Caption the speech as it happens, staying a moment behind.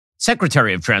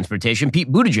Secretary of Transportation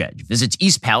Pete Buttigieg visits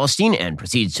East Palestine and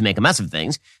proceeds to make a mess of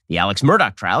things. The Alex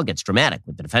Murdaugh trial gets dramatic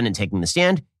with the defendant taking the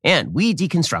stand. And we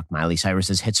deconstruct Miley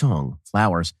Cyrus's hit song,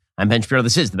 Flowers. I'm Ben Shapiro.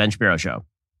 This is The Ben Shapiro Show.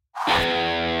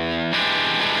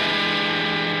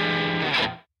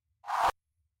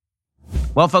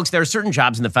 Well, folks, there are certain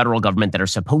jobs in the federal government that are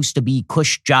supposed to be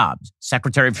cush jobs.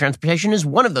 Secretary of Transportation is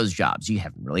one of those jobs. You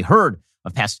haven't really heard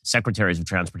of past secretaries of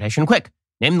transportation. Quick,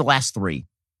 name the last three.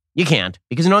 You can't,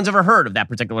 because no one's ever heard of that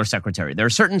particular secretary. There are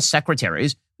certain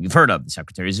secretaries you've heard of, the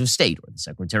secretaries of state or the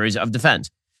secretaries of defense.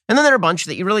 And then there are a bunch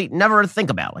that you really never think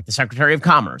about, like the secretary of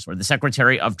commerce or the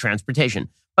secretary of transportation.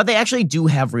 But they actually do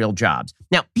have real jobs.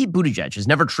 Now, Pete Buttigieg has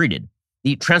never treated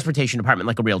the transportation department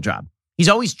like a real job. He's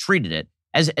always treated it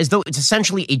as though it's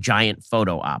essentially a giant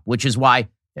photo op, which is why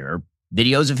there are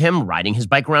videos of him riding his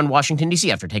bike around Washington, D.C.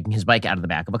 after taking his bike out of the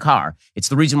back of a car. It's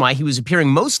the reason why he was appearing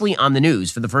mostly on the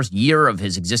news for the first year of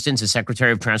his existence as Secretary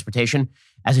of Transportation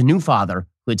as a new father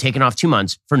who had taken off 2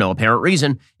 months for no apparent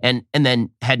reason and then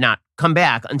had not come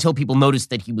back until people noticed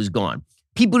that he was gone.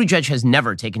 Pete Buttigieg has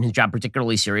never taken his job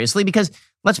particularly seriously because,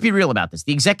 let's be real about this,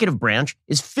 the executive branch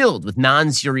is filled with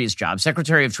non-serious jobs.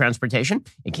 Secretary of Transportation,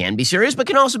 it can be serious, but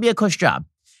can also be a cush job.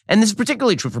 And this is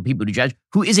particularly true for Pete Buttigieg,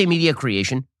 who is a media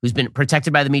creation, who's been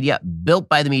protected by the media, built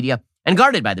by the media, and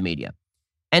guarded by the media.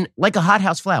 And like a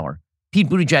hothouse flower, Pete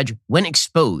Buttigieg, when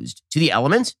exposed to the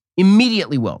elements,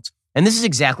 immediately wilts. And this is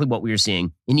exactly what we are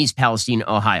seeing in East Palestine,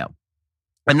 Ohio.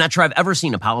 I'm not sure I've ever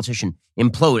seen a politician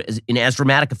implode in as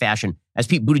dramatic a fashion as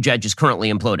Pete Buttigieg is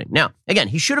currently imploding. Now, again,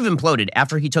 he should have imploded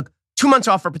after he took 2 months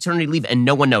off for paternity leave and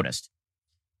no one noticed.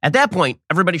 At that point,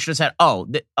 everybody should have said,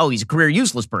 oh, he's a career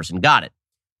useless person. Got it.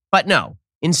 But no,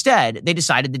 instead, they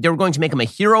decided that they were going to make him a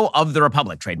hero of the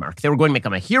Republic trademark. They were going to make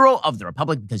him a hero of the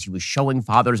Republic because he was showing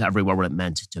fathers everywhere what it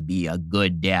meant to be a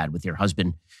good dad with your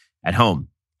husband at home,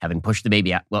 having pushed the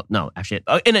baby out. Well, no, actually,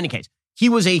 in any case, he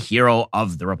was a hero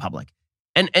of the Republic.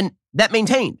 And that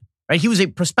maintained, right? He was a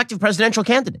prospective presidential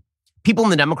candidate. People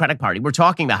in the Democratic Party were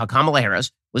talking about how Kamala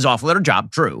Harris was awful at her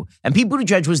job, true. And Pete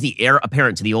Buttigieg was the heir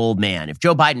apparent to the old man. If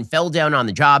Joe Biden fell down on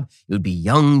the job, it would be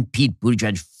young Pete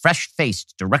Buttigieg,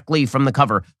 fresh-faced directly from the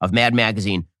cover of Mad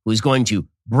Magazine, who is going to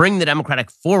bring the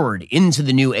Democratic forward into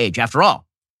the new age. After all,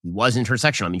 he was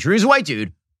intersectional. I mean, sure, he was a white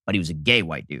dude, but he was a gay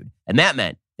white dude. And that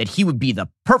meant that he would be the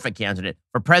perfect candidate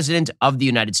for president of the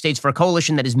United States for a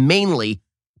coalition that is mainly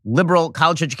liberal,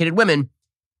 college-educated women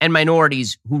and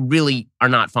minorities who really are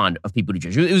not fond of Pete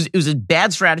Buttigieg. It was a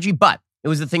bad strategy, but it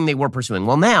was the thing they were pursuing.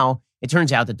 Well, now it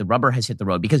turns out that the rubber has hit the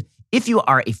road because if you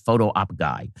are a photo op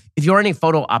guy, if you're in a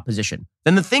photo op position,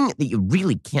 then the thing that you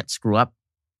really can't screw up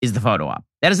is the photo op.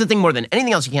 That is the thing more than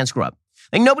anything else you can't screw up.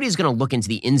 Like nobody's going to look into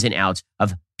the ins and outs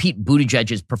of Pete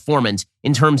Buttigieg's performance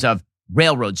in terms of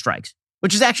railroad strikes,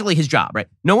 which is actually his job, right?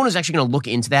 No one is actually going to look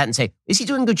into that and say, is he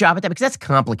doing a good job at that? Because that's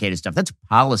complicated stuff. That's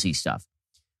policy stuff.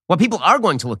 What people are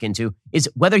going to look into is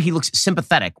whether he looks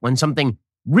sympathetic when something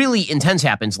really intense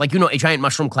happens, like, a giant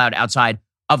mushroom cloud outside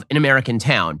of an American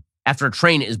town after a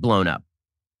train is blown up.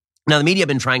 Now, the media have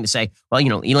been trying to say, well,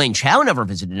 Elaine Chao never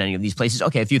visited any of these places.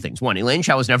 Okay, a few things. One, Elaine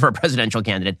Chao was never a presidential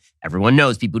candidate. Everyone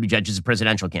knows Pete Buttigieg is a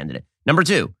presidential candidate. Number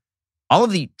two, all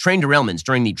of the train derailments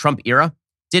during the Trump era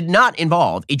did not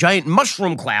involve a giant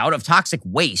mushroom cloud of toxic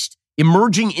waste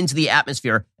emerging into the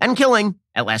atmosphere and killing,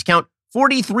 at last count,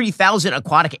 43,000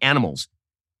 aquatic animals.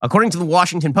 According to the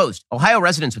Washington Post, Ohio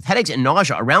residents with headaches and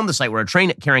nausea around the site where a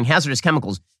train carrying hazardous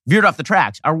chemicals veered off the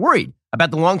tracks are worried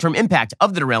about the long-term impact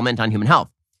of the derailment on human health.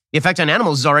 The effect on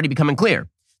animals is already becoming clear.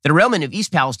 The derailment of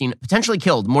East Palestine potentially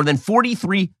killed more than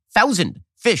 43,000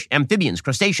 fish, amphibians,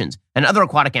 crustaceans, and other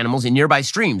aquatic animals in nearby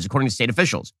streams, according to state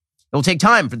officials. It will take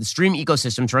time for the stream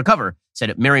ecosystem to recover,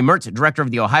 said Mary Mertz, director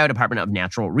of the Ohio Department of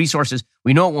Natural Resources.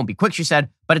 We know it won't be quick, she said,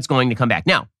 but it's going to come back.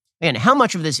 Now, again, how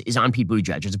much of this is on Pete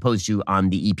Buttigieg as opposed to on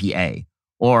the EPA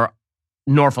or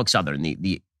Norfolk Southern,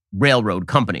 the railroad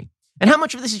company? And how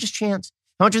much of this is just chance?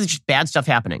 How much of this is just bad stuff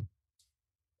happening?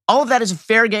 All of that is a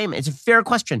fair game. It's a fair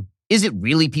question. Is it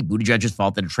really Pete Buttigieg's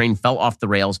fault that a train fell off the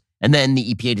rails and then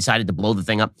the EPA decided to blow the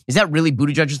thing up? Is that really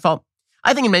Buttigieg's fault?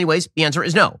 I think in many ways, the answer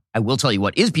is no. I will tell you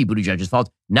what is Pete Buttigieg's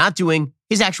fault, not doing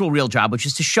his actual real job, which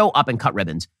is to show up and cut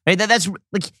ribbons. Right? That's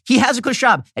like, he has a cush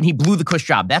job and he blew the cush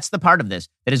job. That's the part of this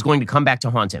that is going to come back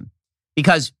to haunt him.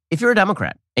 Because if you're a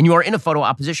Democrat and you are in a photo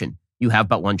opposition, you have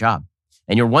but one job.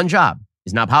 And your one job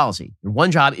is not policy. Your one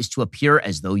job is to appear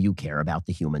as though you care about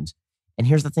the humans. And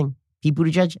here's the thing. Pete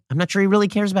Buttigieg, I'm not sure he really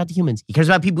cares about the humans. He cares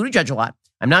about Pete Buttigieg a lot.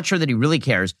 I'm not sure that he really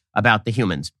cares about the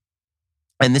humans.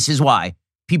 And this is why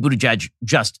Pete Buttigieg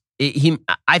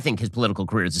I think his political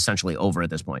career is essentially over at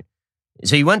this point.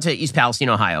 So he went to East Palestine,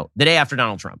 Ohio, the day after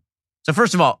Donald Trump. So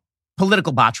first of all,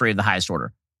 political botchery of the highest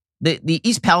order. The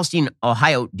East Palestine,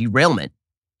 Ohio derailment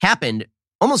happened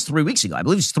almost 3 weeks ago. I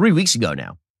believe it's 3 weeks ago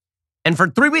now. And for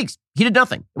 3 weeks, he did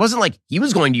nothing. It wasn't like he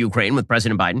was going to Ukraine with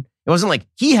President Biden. It wasn't like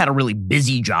he had a really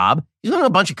busy job. He's doing a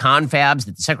bunch of confabs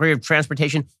that the Secretary of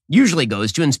Transportation usually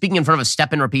goes to and speaking in front of a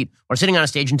step and repeat or sitting on a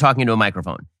stage and talking into a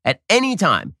microphone. At any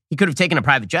time, he could have taken a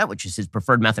private jet, which is his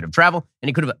preferred method of travel, and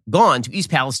he could have gone to East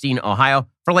Palestine, Ohio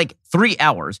for like 3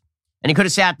 hours, and he could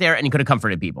have sat there and he could have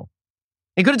comforted people.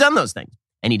 He could have done those things,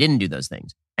 and he didn't do those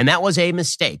things. And that was a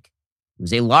mistake. It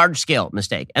was a large-scale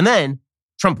mistake. And then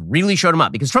Trump really showed him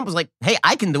up because Trump was like, hey,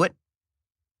 I can do it.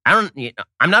 I'm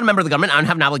not a member of the government. I don't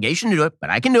have an obligation to do it, but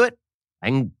I can do it. I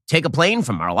can take a plane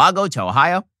from Mar-a-Lago to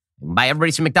Ohio. I can buy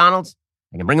everybody some McDonald's.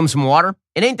 I can bring them some water.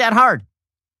 It ain't that hard.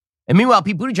 And meanwhile,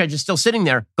 Pete Buttigieg is still sitting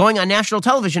there going on national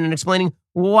television and explaining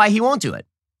why he won't do it.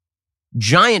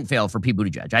 Giant fail for Pete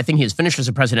Buttigieg. I think he has finished as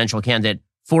a presidential candidate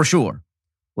for sure.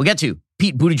 We'll get to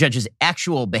Pete Buttigieg's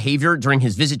actual behavior during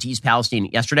his visit to East Palestine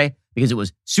yesterday because it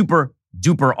was super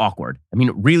duper awkward. I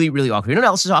mean, really, really awkward. You know what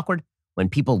else is awkward? When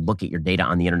people look at your data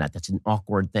on the internet. That's an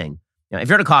awkward thing. Now, if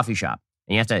you're at a coffee shop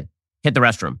and you have to hit the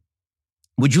restroom,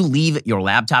 would you leave your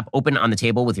laptop open on the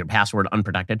table with your password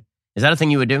unprotected? Is that a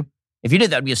thing you would do? If you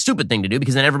did, that would be a stupid thing to do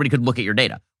because then everybody could look at your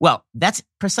data. Well, that's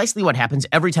precisely what happens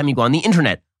every time you go on the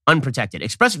internet unprotected.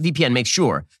 ExpressVPN makes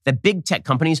sure that big tech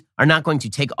companies are not going to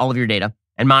take all of your data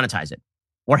and monetize it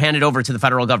or hand it over to the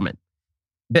federal government.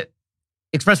 But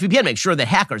ExpressVPN makes sure that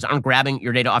hackers aren't grabbing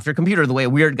your data off your computer the way a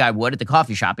weird guy would at the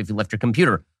coffee shop if you left your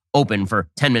computer open for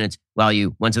 10 minutes while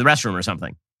you went to the restroom or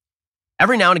something.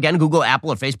 Every now and again, Google,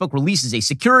 Apple, or Facebook releases a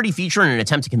security feature in an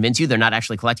attempt to convince you they're not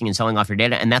actually collecting and selling off your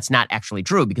data, and that's not actually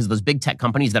true because those big tech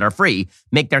companies that are free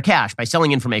make their cash by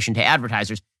selling information to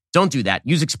advertisers. Don't do that.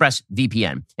 Use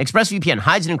ExpressVPN. ExpressVPN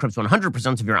hides and encrypts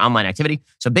 100% of your online activity,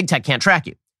 so big tech can't track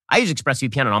you. I use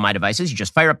ExpressVPN on all my devices. You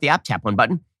just fire up the app, tap one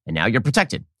button, and now you're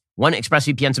protected. One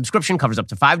ExpressVPN subscription covers up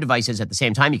to 5 devices at the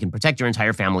same time. You can protect your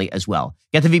entire family as well.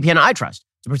 Get the VPN I trust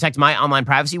to protect my online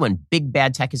privacy when big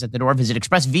bad tech is at the door. Visit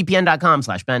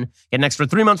expressvpn.com/Ben. Get an extra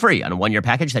 3 months free on a 1-year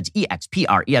package. That's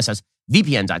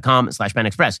expressvpn.com/Ben.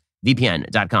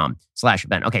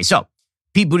 expressvpn.com/Ben. Okay, so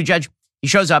Pete Buttigieg, he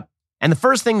shows up, and the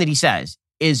first thing that he says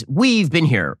is, we've been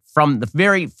here from the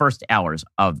very first hours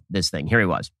of this thing. Here he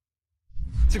was.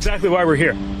 That's exactly why we're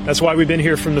here. That's why we've been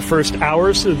here from the first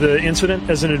hours of the incident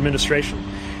as an administration.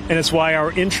 And it's why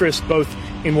our interest both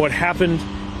in what happened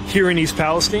here in East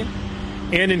Palestine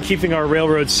and in keeping our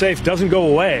railroads safe doesn't go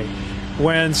away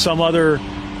when some other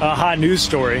hot news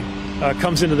story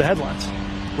comes into the headlines.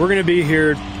 We're going to be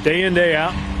here day in, day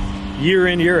out, year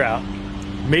in, year out,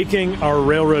 making our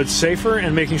railroads safer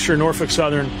and making sure Norfolk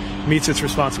Southern meets its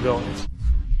responsibilities.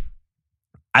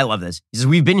 I love this. He says,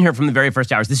 we've been here from the very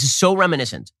first hours. This is so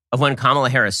reminiscent of when Kamala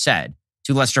Harris said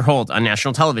to Lester Holt on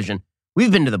national television,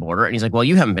 we've been to the border. And he's like, well,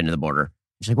 you haven't been to the border.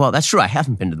 She's like, well, that's true. I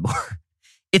haven't been to the border.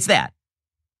 It's that.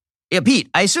 Yeah, Pete,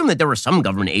 I assume that there were some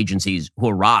government agencies who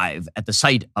arrive at the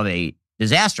site of a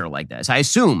disaster like this. I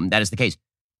assume that is the case.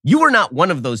 You are not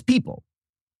one of those people.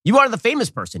 You are the famous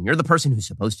person. You're the person who's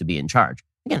supposed to be in charge.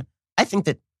 Again, I think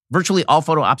that virtually all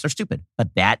photo ops are stupid,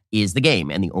 but that is the game.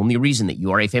 And the only reason that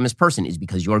you are a famous person is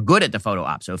because you're good at the photo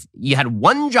op. So if you had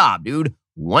one job, dude,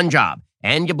 one job,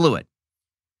 and you blew it.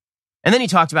 And then he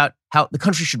talked about how the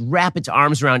country should wrap its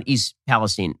arms around East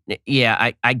Palestine.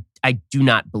 Yeah, I do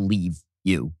not believe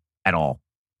you at all.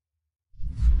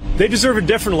 They deserve a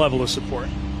different level of support,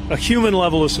 a human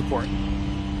level of support.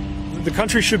 The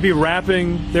country should be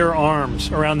wrapping their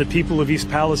arms around the people of East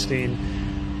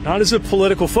Palestine, not as a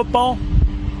political football,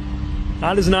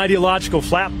 not as an ideological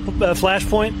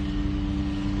flashpoint,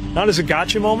 not as a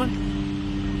gotcha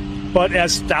moment, but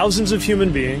as thousands of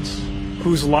human beings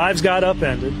whose lives got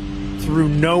upended through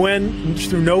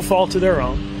no fault of their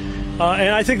own.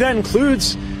 And I think that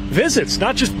includes visits,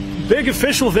 not just big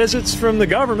official visits from the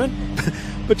government,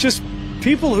 but just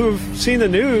people who've seen the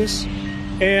news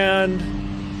and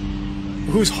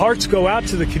whose hearts go out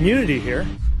to the community here.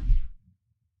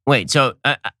 Wait, so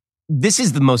this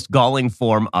is the most galling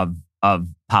form of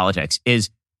politics, is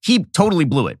he totally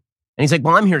blew it. And he's like,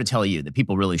 well, I'm here to tell you that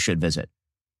people really should visit.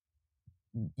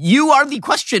 You are the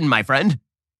question, my friend.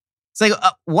 It's like,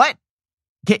 what?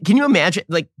 Can you imagine?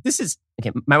 Like, this is,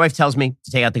 okay, my wife tells me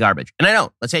to take out the garbage. And I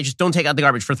don't. Let's say I just don't take out the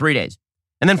garbage for 3 days.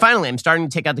 And then finally, I'm starting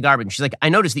to take out the garbage. She's like, I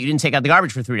noticed that you didn't take out the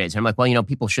garbage for 3 days. And I'm like, well,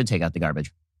 people should take out the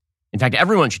garbage. In fact,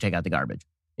 everyone should take out the garbage.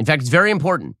 In fact, it's very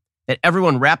important that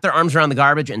everyone wrap their arms around the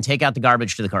garbage and take out the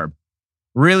garbage to the curb.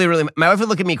 Really, really. My wife would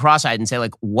look at me cross-eyed and say,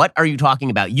 like, what are you talking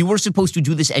about? You were supposed to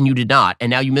do this and you did not. And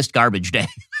now you missed garbage day.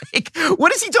 Like,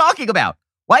 what is he talking about?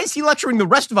 Why is he lecturing the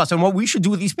rest of us on what we should do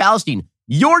with East Palestine?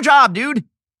 Your job, dude.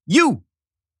 You.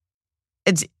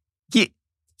 He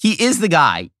is the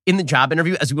guy in the job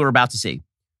interview, as we were about to see.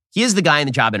 He is the guy in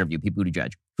the job interview, Pete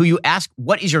Buttigieg, who you ask,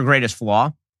 what is your greatest flaw?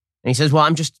 And he says, well,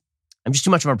 I'm just too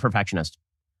much of a perfectionist.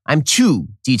 I'm too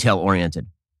detail-oriented.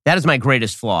 That is my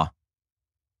greatest flaw.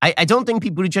 I don't think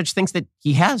Pete Buttigieg thinks that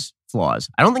he has flaws.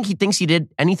 I don't think he thinks he did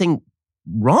anything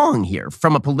wrong here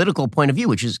from a political point of view,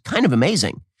 which is kind of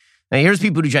amazing. Now, here's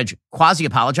Pete Buttigieg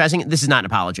quasi-apologizing. This is not an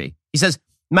apology. He says,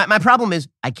 my problem is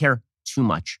I care too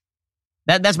much.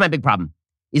 That's my big problem,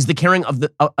 is the caring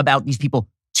about these people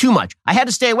too much. I had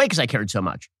to stay away because I cared so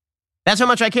much. That's how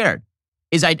much I cared.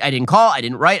 I didn't call, I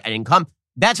didn't write, I didn't come.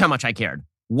 That's how much I cared.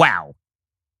 Wow.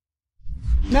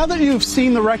 Now that you've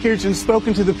seen the wreckage and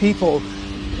spoken to the people,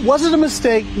 was it a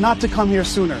mistake not to come here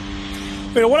sooner?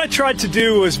 What I tried to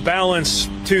do was balance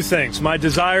two things. My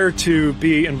desire to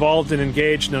be involved and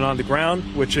engaged and on the ground,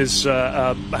 which is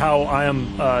how I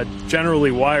am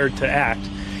generally wired to act,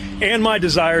 and my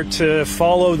desire to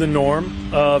follow the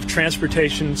norm of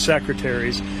transportation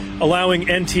secretaries, allowing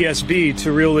NTSB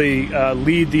to really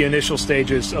lead the initial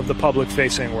stages of the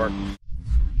public-facing work.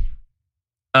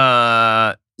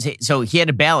 So he had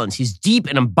to balance his deep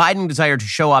and abiding desire to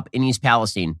show up in East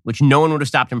Palestine, which no one would have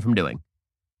stopped him from doing.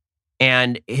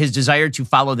 And his desire to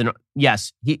follow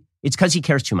it's because he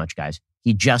cares too much, guys.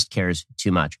 He just cares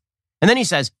too much. And then he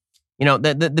says,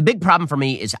 the big problem for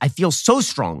me is I feel so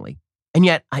strongly. And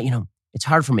yet, it's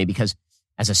hard for me because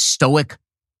as a stoic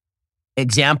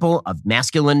example of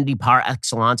masculinity par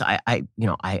excellence, I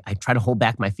try to hold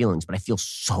back my feelings, but I feel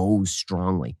so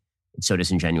strongly. It's so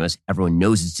disingenuous. Everyone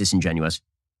knows it's disingenuous.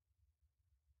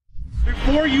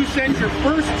 Before you sent your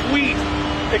first tweet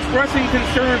expressing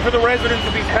concern for the residents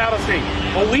of East Palestine,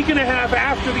 a week and a half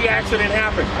after the accident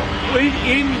happened,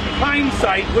 in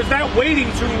hindsight, was that waiting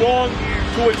too long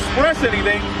to express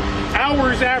anything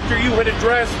hours after you had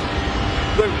addressed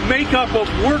the makeup of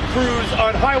work crews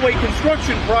on highway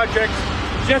construction projects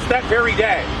just that very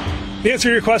day? The answer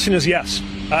to your question is yes.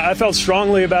 I felt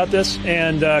strongly about this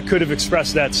and could have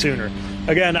expressed that sooner.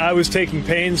 Again, I was taking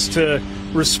pains to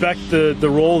respect the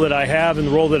role that I have and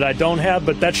the role that I don't have,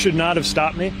 but that should not have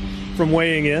stopped me from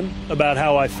weighing in about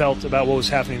how I felt about what was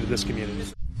happening to this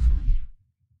community.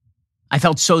 I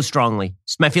felt so strongly.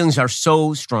 My feelings are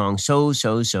so strong, so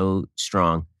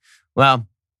strong. Well,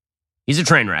 he's a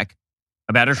train wreck,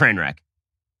 about a train wreck.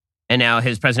 And now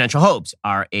his presidential hopes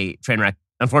are a train wreck.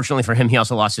 Unfortunately for him, he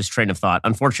also lost his train of thought.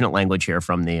 Unfortunate language here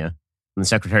from the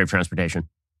Secretary of Transportation.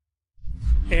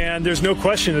 And there's no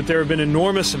question that there have been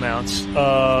enormous amounts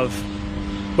of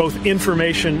both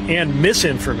information and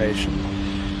misinformation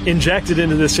injected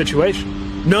into this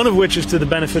situation, none of which is to the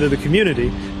benefit of the community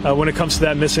when it comes to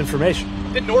that misinformation.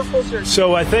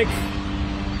 So I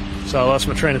lost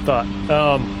my train of thought.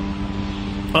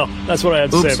 That's what I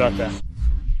had to say about that.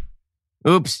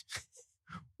 Oops.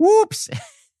 Whoops.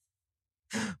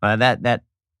 That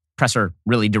presser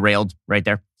really derailed right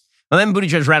there. Well, then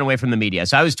Buttigieg ran away from the media.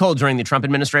 So I was told during the Trump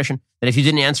administration that if you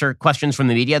didn't answer questions from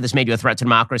the media, this made you a threat to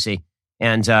democracy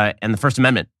and the First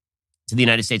Amendment to the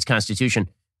United States Constitution.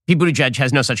 Pete Buttigieg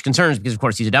has no such concerns because, of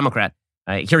course, he's a Democrat.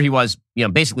 Here he was,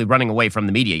 basically running away from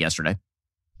the media yesterday.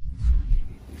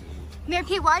 Mayor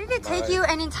Pete, why did it take you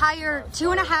an entire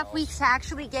 2.5 weeks to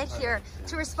actually get here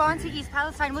to respond to East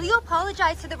Palestine? Will you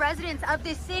apologize to the residents of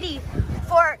this city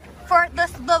for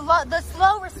the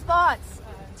slow response,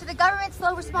 to the government's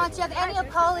slow response? Do you have any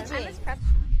apology?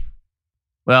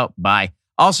 Well, bye.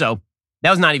 Also, that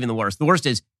was not even the worst. The worst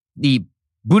is the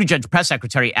Buttigieg press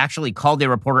secretary actually called a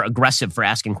reporter aggressive for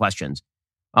asking questions.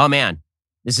 Oh, man.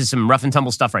 This is some rough and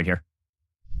tumble stuff right here.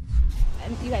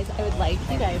 You guys, I would like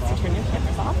you guys to turn your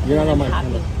cameras off. You're not on my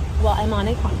camera. Well, I'm on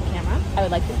a camera. I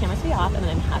would like the cameras to be off, and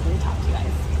then I'm happy to talk to you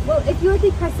guys. Well, if you're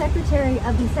the press secretary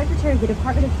of the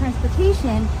Department of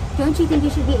Transportation, don't you think you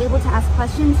should be able to ask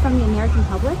questions from the American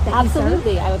public?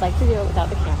 Absolutely. I would like to do it without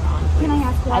the camera on. Please. Can I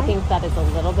ask why? I think that is a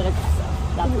little bit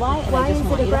aggressive. That's why. And why I just is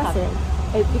want it you to have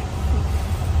aggressive?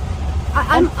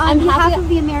 it. On behalf of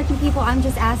the American people, I'm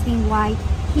just asking why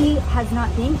he has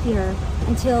not been here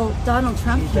until Donald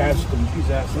Trump came. He's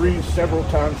asked several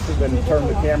times for them to turn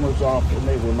the cameras off, and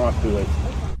they will not do it.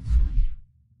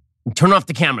 Turn off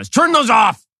the cameras. Turn those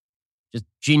off. Just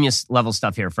genius level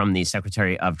stuff here from the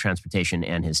Secretary of Transportation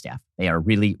and his staff. They are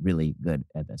really, really good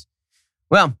at this.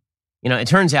 Well, it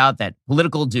turns out that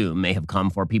political doom may have come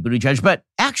for Pete Buttigieg, but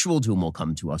actual doom will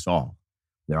come to us all.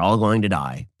 We're all going to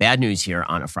die. Bad news here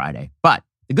on a Friday. But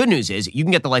the good news is you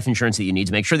can get the life insurance that you need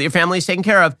to make sure that your family is taken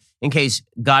care of in case,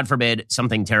 God forbid,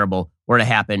 something terrible were to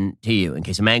happen to you, in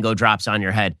case a mango drops on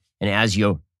your head. And as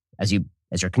you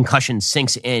as your concussion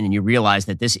sinks in and you realize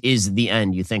that this is the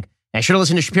end, you think, I should have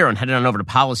listened to Shapiro and headed on over to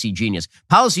Policy Genius.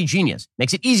 Policy Genius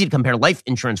makes it easy to compare life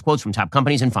insurance quotes from top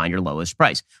companies and find your lowest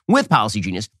price. With Policy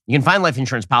Genius, you can find life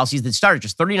insurance policies that start at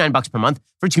just $39 per month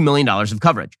for $2 million of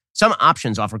coverage. Some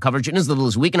options offer coverage in as little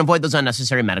as a week and avoid those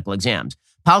unnecessary medical exams.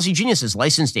 Policy Genius's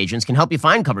licensed agents can help you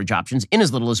find coverage options in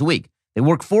as little as a week. They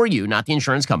work for you, not the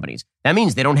insurance companies. That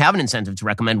means they don't have an incentive to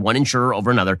recommend one insurer over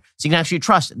another, so you can actually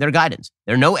trust their guidance.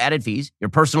 There are no added fees. Your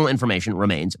personal information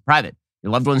remains private.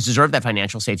 Your loved ones deserve that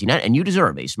financial safety net, and you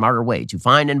deserve a smarter way to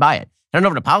find and buy it. Head on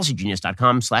over to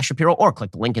policygenius.com/Shapiro or click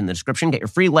the link in the description. Get your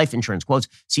free life insurance quotes.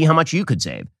 See how much you could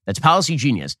save. That's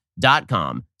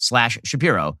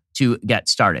policygenius.com/Shapiro to get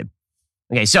started.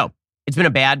 Okay, so it's been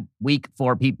a bad week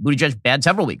for Pete Buttigieg, bad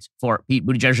several weeks for Pete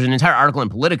Buttigieg. There's an entire article in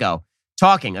Politico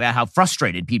talking about how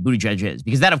frustrated Pete Buttigieg is,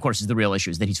 because that, of course, is the real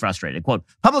issue, is that he's frustrated. Quote,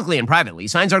 publicly and privately,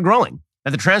 signs are growing that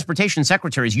the transportation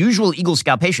secretary's usual Eagle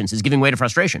Scout patience is giving way to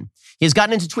frustration. He has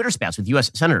gotten into Twitter spats with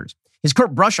U.S. senators. His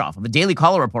curt brush-off of a Daily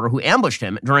Caller reporter who ambushed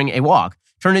him during a walk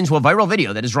turned into a viral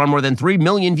video that has drawn more than 3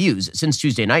 million views since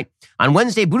Tuesday night. On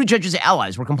Wednesday, Buttigieg's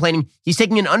allies were complaining he's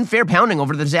taking an unfair pounding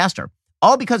over the disaster,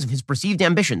 all because of his perceived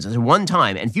ambitions as a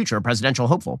one-time and future presidential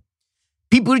hopeful.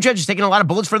 Pete Buttigieg is taking a lot of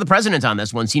bullets for the president on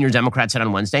this, one senior Democrat said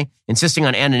on Wednesday, insisting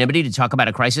on anonymity to talk about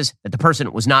a crisis that the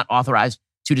person was not authorized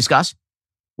to discuss.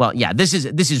 Well, yeah, this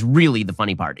is really the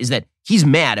funny part, is that he's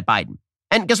mad at Biden.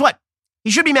 And guess what?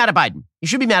 He should be mad at Biden. He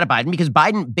should be mad at Biden because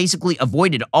Biden basically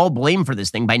avoided all blame for this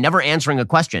thing by never answering a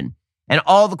question. And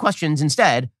all the questions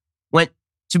instead went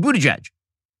to Buttigieg.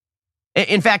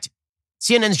 In fact,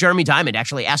 CNN's Jeremy Diamond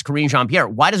actually asked Karine Jean-Pierre,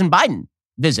 why doesn't Biden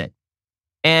visit?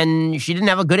 And she didn't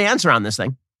have a good answer on this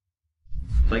thing.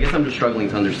 So I guess I'm just struggling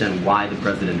to understand why the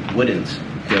president wouldn't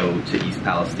go to East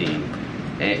Palestine.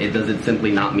 Does it simply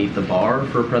not meet the bar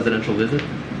for a presidential visit?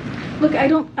 Look, I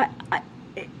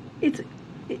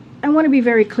want to be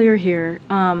very clear here.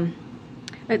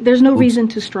 There's no reason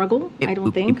to struggle, I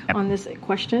don't think, on this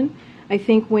question. I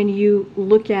think when you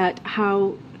look at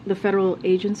how the federal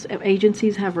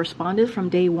agencies have responded from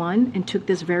day one and took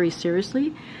this very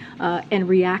seriously and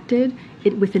reacted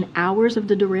within hours of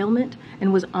the derailment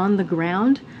and was on the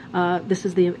ground. This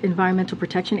is the Environmental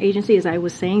Protection Agency. As I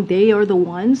was saying, they are the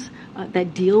ones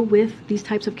that deal with these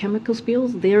types of chemical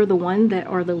spills. They are the ones that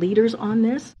are the leaders on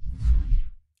this.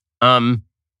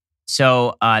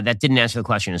 So that didn't answer the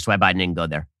question as to why Biden didn't go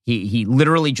there. He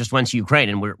literally just went to Ukraine,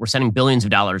 and we're sending billions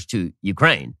of dollars to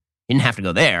Ukraine. He didn't have to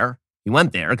go there. He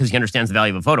went there because he understands the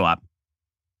value of a photo op.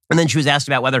 And then she was asked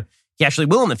about whether he actually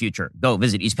will in the future go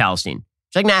visit East Palestine.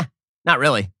 She's like, nah, not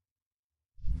really.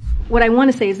 What I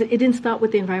want to say is that it didn't stop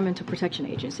with the Environmental Protection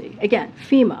Agency. Again,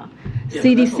 FEMA,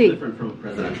 CDC. That's all different from a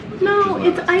presidential visit. No,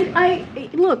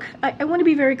 look, I want to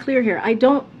be very clear here. I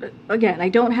don't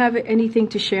have anything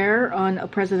to share on a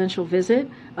presidential visit,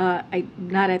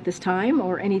 not at this time,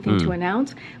 or anything to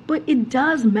announce. But it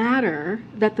does matter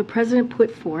that the president put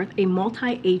forth a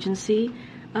multi-agency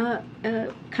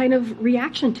kind of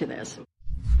reaction to this.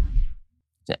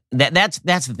 That's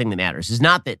the thing that matters. Is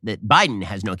not that Biden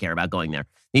has no care about going there.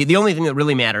 The only thing that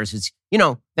really matters is,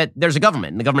 that there's a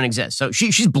government and the government exists. So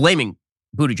she's blaming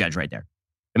Buttigieg right there.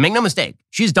 And make no mistake,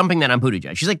 she's dumping that on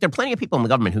Buttigieg. She's like, there are plenty of people in the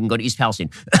government who can go to East Palestine.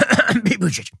 Pete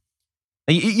Buttigieg.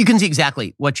 You can see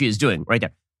exactly what she is doing right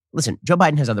there. Listen, Joe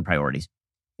Biden has other priorities.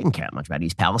 He didn't care that much about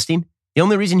East Palestine. The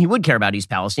only reason he would care about East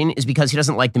Palestine is because he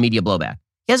doesn't like the media blowback.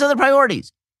 He has other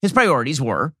priorities. His priorities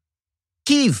were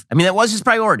Kyiv. That was his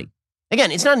priority.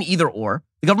 Again, it's not an either or.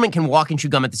 The government can walk and chew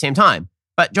gum at the same time.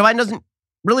 But Joe Biden doesn't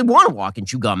really want to walk and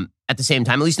chew gum at the same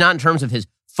time, at least not in terms of his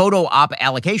photo op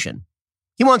allocation.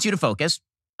 He wants you to focus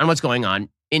on what's going on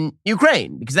in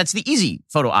Ukraine, because that's the easy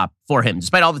photo op for him.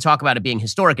 Despite all the talk about it being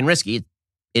historic and risky,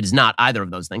 it is not either of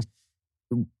those things.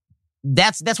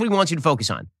 That's what he wants you to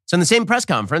focus on. So in the same press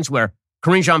conference where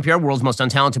Karine Jean-Pierre, world's most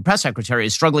untalented press secretary,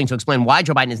 is struggling to explain why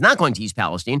Joe Biden is not going to East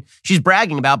Palestine, she's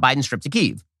bragging about Biden's trip to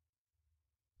Kyiv.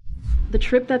 The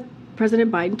trip that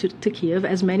President Biden to Kyiv,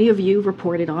 as many of you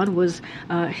reported on, was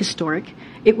historic.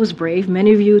 It was brave.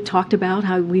 Many of you talked about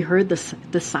how we heard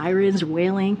the sirens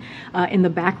wailing in the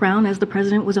background as the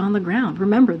president was on the ground.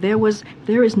 Remember,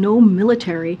 there is no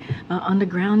military on the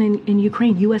ground in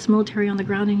Ukraine, U.S. military on the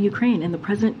ground in Ukraine. And the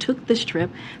president took this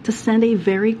trip to send a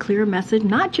very clear message,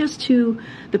 not just to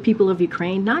the people of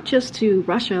Ukraine, not just to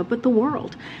Russia, but the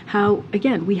world. How,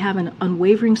 again, we have an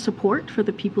unwavering support for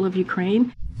the people of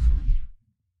Ukraine.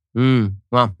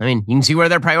 Well, you can see where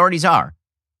their priorities are.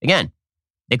 Again,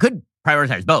 they could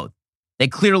prioritize both. They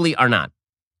clearly are not.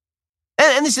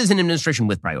 And this is an administration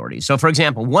with priorities. So, for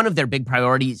example, one of their big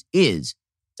priorities is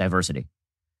diversity.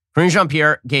 Karine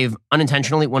Jean-Pierre gave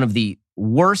unintentionally one of the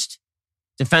worst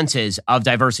defenses of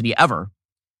diversity ever.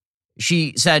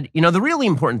 She said, the really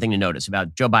important thing to notice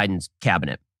about Joe Biden's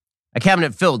cabinet, a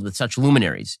cabinet filled with such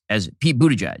luminaries as Pete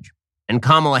Buttigieg and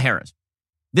Kamala Harris,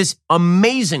 this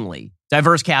amazingly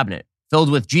diverse cabinet filled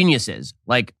with geniuses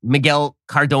like Miguel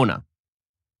Cardona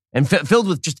and filled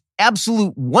with just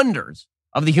absolute wonders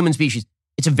of the human species.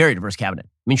 It's a very diverse cabinet.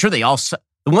 I mean, sure, the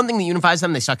one thing that unifies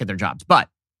them, they suck at their jobs, but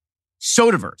so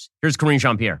diverse. Here's Karine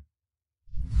Jean-Pierre.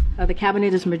 The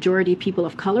cabinet is majority people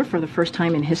of color for the first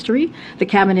time in history. The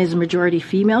cabinet is majority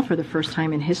female for the first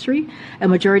time in history. A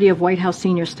majority of White House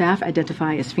senior staff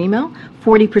identify as female.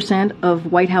 40%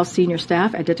 of White House senior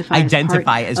staff identify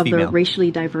as part of the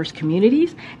racially diverse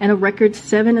communities. And a record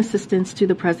 7 assistants to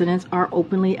the president are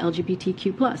openly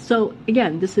LGBTQ+. So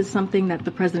again, this is something that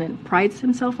the president prides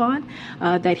himself on,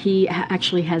 that he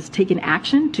actually has taken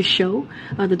action to show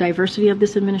the diversity of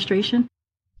this administration.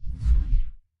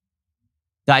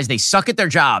 Guys, they suck at their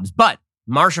jobs, but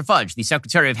Marcia Fudge, the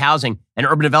Secretary of Housing and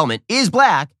Urban Development, is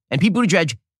black, and Pete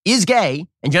Buttigieg is gay,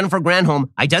 and Jennifer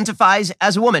Granholm identifies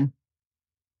as a woman.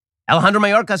 Alejandro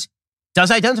Mayorkas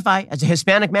does identify as a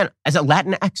Hispanic man, as a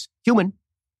Latinx human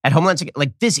at Homeland Security.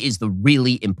 Like, this is the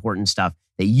really important stuff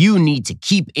that you need to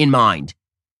keep in mind.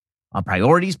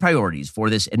 Priorities for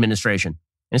this administration.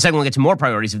 In a second, we'll get to more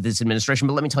priorities of this administration,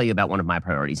 but let me tell you about one of my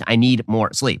priorities. I need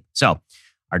more sleep. So,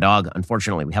 our dog,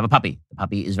 unfortunately, we have a puppy. The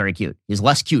puppy is very cute. He's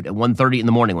less cute at 1:30 in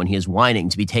the morning when he is whining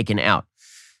to be taken out.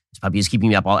 This puppy is keeping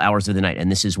me up all hours of the night, and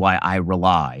this is why I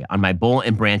rely on my Boll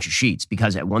and Branch sheets,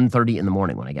 because at 1:30 in the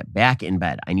morning, when I get back in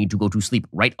bed, I need to go to sleep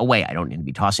right away. I don't need to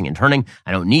be tossing and turning.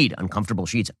 I don't need uncomfortable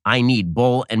sheets. I need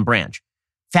Boll and Branch.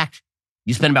 Fact,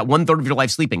 you spend about 1/3 of your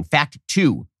life sleeping. Fact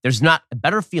 2, there's not a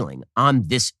better feeling on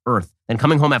this earth than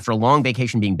coming home after a long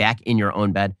vacation, being back in your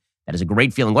own bed. That is a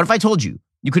great feeling. What if I told you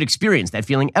you could experience that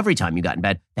feeling every time you got in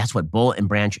bed? That's what Boll and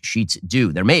Branch sheets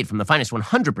do. They're made from the finest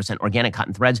 100% organic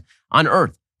cotton threads on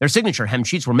earth. Their signature hem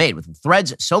sheets were made with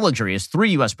threads so luxurious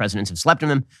 3 U.S. presidents have slept in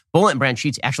them. Boll and Branch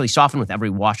sheets actually soften with every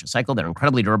wash cycle. They're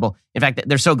incredibly durable. In fact,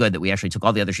 they're so good that we actually took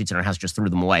all the other sheets in our house, just threw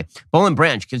them away. Boll and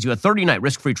Branch gives you a 30-night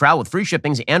risk-free trial with free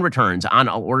shippings and returns on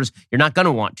all orders. You're not going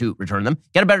to want to return them.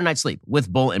 Get a better night's sleep with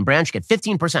Boll and Branch. Get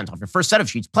 15% off your first set of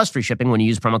sheets plus free shipping when you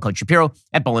use promo code Shapiro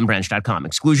at bollandbranch.com.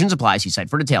 Exclusions apply. See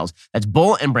site for details. That's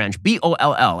Boll and Branch,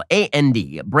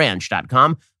 BOLLAND,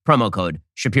 branch.com, promo code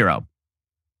Shapiro.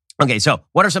 Okay, so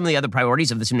what are some of the other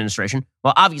priorities of this administration?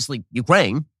 Well, obviously,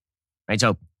 Ukraine, right?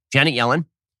 So Janet Yellen,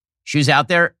 she was out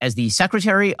there as the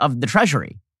Secretary of the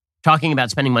Treasury talking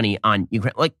about spending money on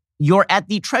Ukraine. Like, you're at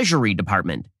the Treasury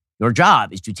Department. Your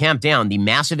job is to tamp down the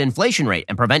massive inflation rate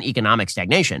and prevent economic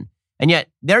stagnation. And yet,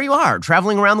 there you are,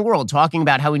 traveling around the world talking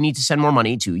about how we need to send more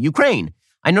money to Ukraine.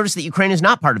 I noticed that Ukraine is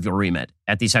not part of your remit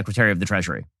at the Secretary of the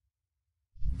Treasury.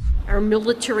 Our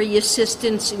military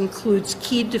assistance includes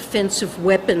key defensive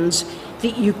weapons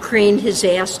that Ukraine has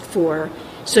asked for,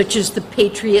 such as the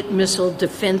Patriot missile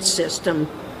defense system.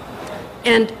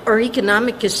 And our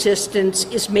economic assistance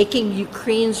is making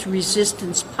Ukraine's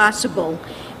resistance possible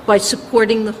by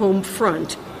supporting the home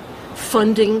front,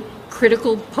 funding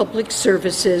critical public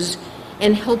services,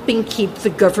 and helping keep the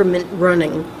government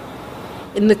running.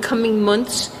 In the coming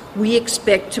months, we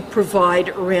expect to provide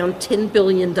around $10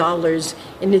 billion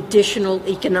in additional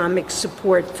economic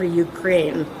support for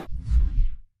Ukraine.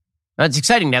 It's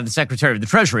exciting to have the Secretary of the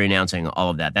Treasury announcing all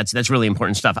of that. That's really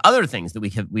important stuff. Other things that we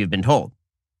have been told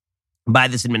by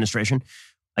this administration,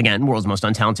 again, world's most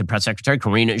untalented press secretary,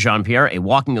 Karine Jean-Pierre, a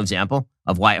walking example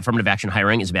of why affirmative action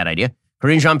hiring is a bad idea.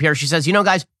 Karine Jean-Pierre, she says,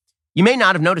 guys, you may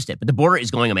not have noticed it, but the border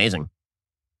is going amazing.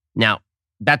 Now,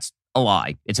 that's a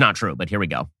lie. It's not true, but here we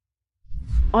go.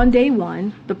 On day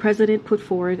one, the president put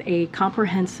forward a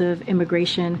comprehensive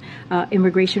immigration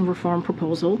reform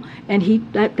proposal, and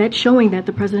that's showing that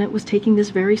the president was taking this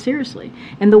very seriously.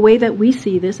 And the way that we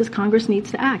see this is Congress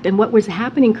needs to act. And what was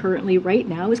happening currently right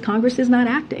now is Congress is not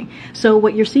acting. So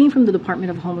what you're seeing from the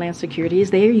Department of Homeland Security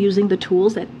is they are using the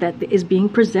tools that is being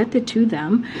presented to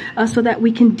them so that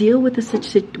we can deal with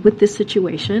this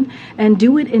situation and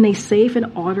do it in a safe and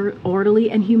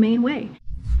orderly and humane way.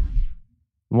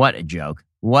 What a joke.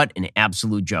 What an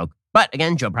absolute joke. But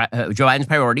again, Joe Biden's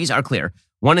priorities are clear.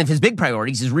 One of his big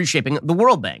priorities is reshaping the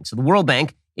World Bank. So the World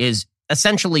Bank is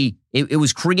essentially, it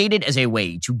was created as a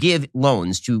way to give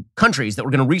loans to countries that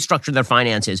were going to restructure their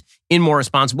finances in more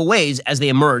responsible ways as they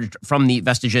emerged from the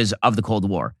vestiges of the Cold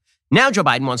War. Now Joe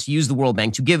Biden wants to use the World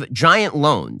Bank to give giant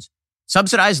loans,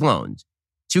 subsidized loans,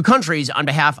 to countries on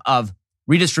behalf of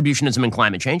redistributionism and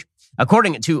climate change.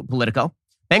 According to Politico,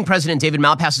 Bank President David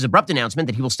Malpass's abrupt announcement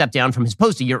that he will step down from his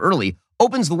post a year early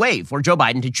opens the way for Joe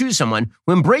Biden to choose someone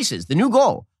who embraces the new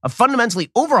goal of fundamentally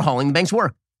overhauling the bank's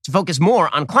work to focus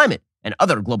more on climate and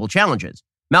other global challenges.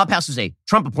 Malpass was a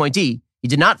Trump appointee. He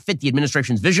did not fit the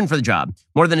administration's vision for the job.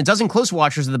 More than a dozen close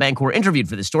watchers of the bank who were interviewed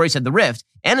for this story said the rift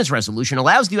and its resolution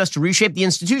allows the U.S. to reshape the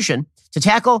institution to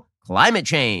tackle climate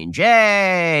change.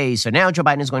 Yay! So now Joe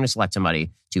Biden is going to select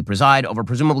somebody to preside over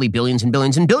presumably billions and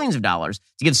billions and billions of dollars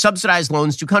to give subsidized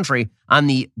loans to country on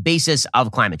the basis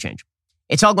of climate change.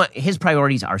 It's all going, his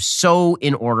priorities are so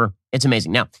in order. It's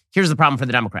amazing. Now, here's the problem for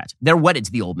the Democrats. They're wedded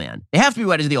to the old man. They have to be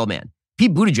wedded to the old man.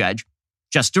 Pete Buttigieg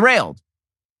just derailed.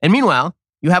 And meanwhile,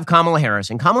 you have Kamala Harris,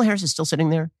 and Kamala Harris is still sitting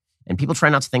there, and people try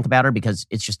not to think about her because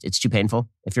it's too painful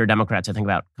if you're a Democrat to think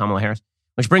about Kamala Harris.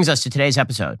 Which brings us to today's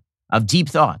episode of Deep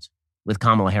Thoughts with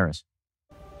Kamala Harris.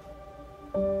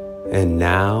 And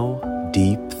now,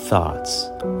 Deep Thoughts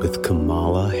with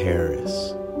Kamala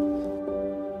Harris.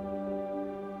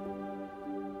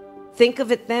 Think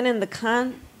of it then in the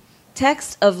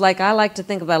context of, like, I like to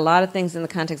think about a lot of things in the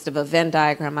context of a Venn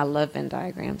diagram. I love Venn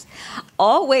diagrams.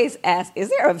 Always ask, is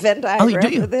there a Venn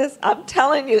diagram for this? I'm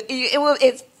telling you,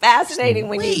 it's fascinating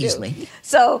when you do.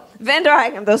 So, Venn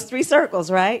diagram, those three circles,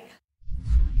 right?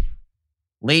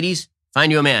 Ladies,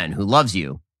 find you a man who loves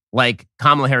you like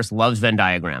Kamala Harris loves Venn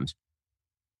diagrams.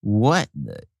 What?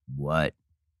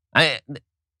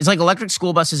 It's like electric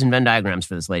school buses and Venn diagrams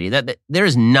for this lady. There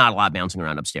is not a lot bouncing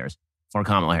around upstairs for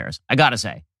Kamala Harris. I gotta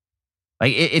say,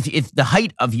 like, if the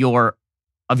height of your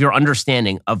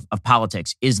understanding of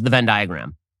politics is the Venn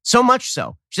diagram, so much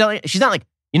so she's not like,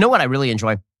 you know what I really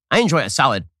enjoy? I enjoy a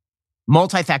solid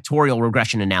multifactorial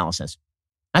regression analysis.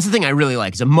 That's the thing I really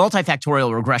like, is a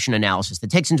multifactorial regression analysis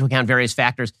that takes into account various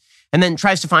factors and then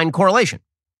tries to find correlation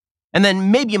and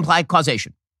then maybe imply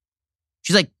causation.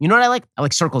 She's like, you know what I like? I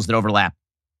like circles that overlap.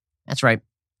 That's right.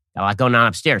 Got a lot going on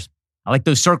upstairs. I like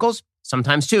those circles,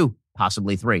 sometimes two,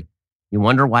 possibly three. You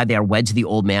wonder why they are wed to the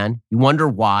old man. You wonder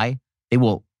why they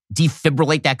will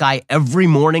defibrillate that guy every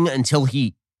morning until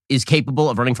he is capable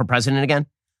of running for president again.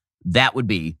 That would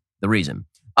be the reason.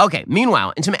 Okay,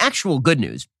 meanwhile, in some actual good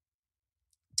news,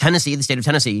 Tennessee, the state of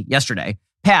Tennessee, yesterday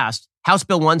passed House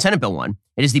Bill 1, Senate Bill 1.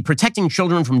 It is the Protecting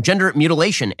Children from Gender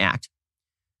Mutilation Act.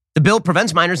 The bill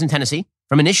prevents minors in Tennessee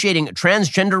from initiating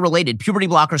transgender-related puberty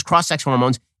blockers, cross-sex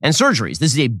hormones, and surgeries.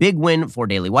 This is a big win for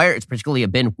Daily Wire. It's particularly a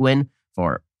big win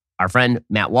for our friend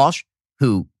Matt Walsh,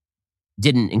 who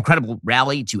did an incredible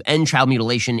rally to end child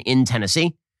mutilation in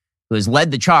Tennessee, who has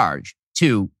led the charge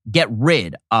to get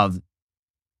rid of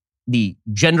the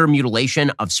gender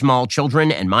mutilation of small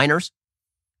children and minors.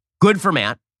 Good for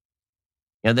Matt.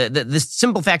 You know, the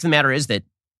simple fact of the matter is that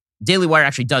Daily Wire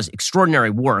actually does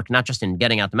extraordinary work, not just in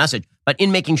getting out the message, but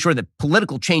in making sure that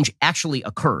political change actually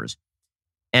occurs.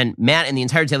 And Matt and the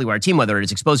entire Daily Wire team, whether it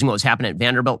is exposing what was happening at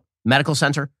Vanderbilt Medical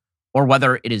Center, or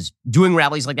whether it is doing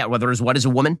rallies like that, whether it is What is a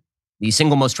Woman, the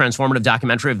single most transformative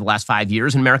documentary of the last 5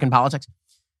 years in American politics,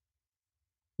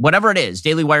 whatever it is,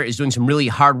 Daily Wire is doing some really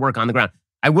hard work on the ground.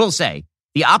 I will say,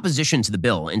 the opposition to the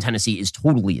bill in Tennessee is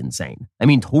totally insane. I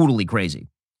mean, totally crazy.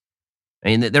 I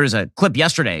mean, there was a clip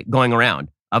yesterday going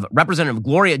around of Representative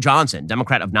Gloria Johnson,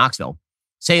 Democrat of Knoxville,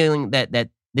 saying that the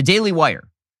Daily Wire,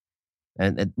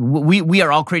 we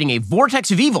are all creating a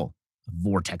vortex of evil. A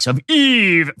vortex of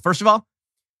Eve. First of all,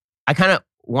 I kind of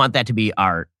want that to be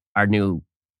our new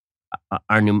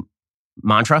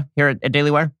mantra here at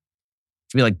Daily Wire.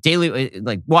 To be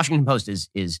like Washington Post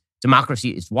is democracy.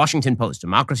 It's Washington Post.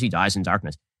 Democracy dies in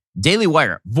darkness. Daily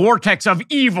Wire, vortex of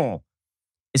evil,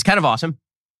 is kind of awesome.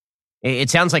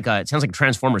 It sounds like a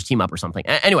Transformers team up or something.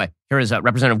 Anyway, here is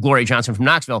Representative Gloria Johnson from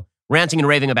Knoxville ranting and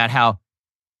raving about how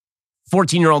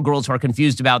 14-year-old girls who are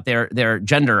confused about their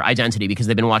gender identity because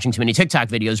they've been watching too many TikTok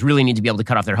videos really need to be able to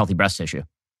cut off their healthy breast tissue.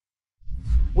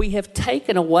 We have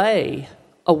taken away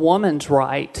a woman's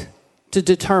right to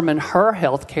determine her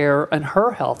health care and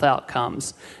her health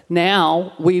outcomes.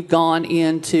 Now we've gone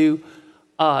into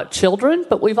children,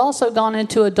 but we've also gone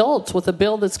into adults with a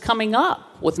bill that's coming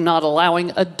up with not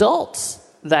allowing adults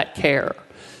that care.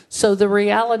 So the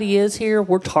reality is here,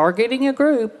 we're targeting a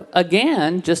group,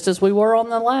 again, just as we were on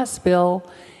the last bill,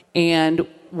 and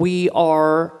we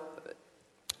are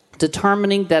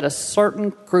determining that a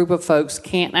certain group of folks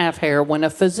can't have hair when a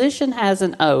physician has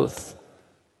an oath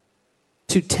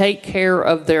to take care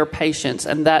of their patients,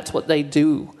 and that's what they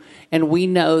do. And we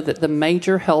know that the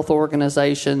major health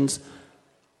organizations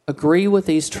agree with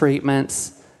these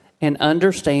treatments and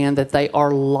understand that they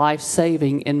are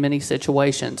life-saving in many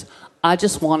situations. I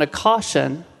just want to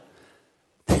caution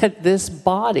that this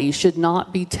body should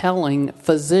not be telling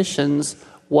physicians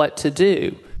what to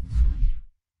do.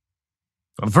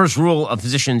 The first rule of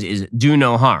physicians is do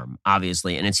no harm,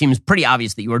 obviously. And it seems pretty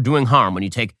obvious that you are doing harm when you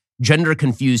take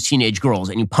gender-confused teenage girls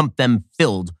and you pump them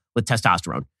filled with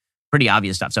testosterone. Pretty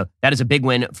obvious stuff. So that is a big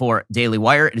win for Daily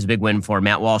Wire. It is a big win for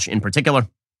Matt Walsh in particular.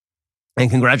 And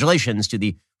congratulations to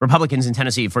the Republicans in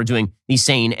Tennessee for doing the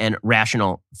sane and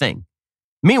rational thing.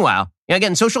 Meanwhile,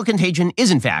 again, social contagion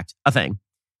is in fact a thing.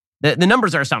 The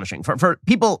numbers are astonishing. For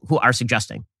people who are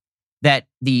suggesting that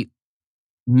the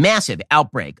massive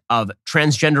outbreak of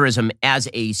transgenderism as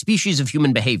a species of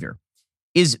human behavior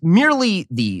is merely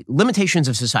the limitations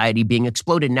of society being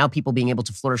exploded, now people being able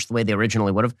to flourish the way they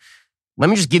originally would have. Let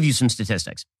me just give you some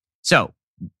statistics. So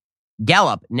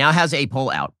Gallup now has a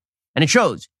poll out, and it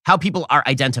shows how people are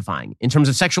identifying in terms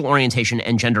of sexual orientation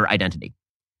and gender identity.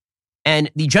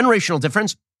 And the generational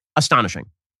difference, astonishing.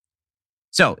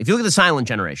 So if you look at the silent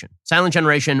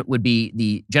generation would be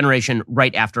the generation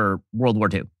right after World War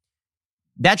II.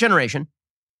 That generation,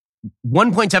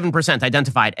 1.7%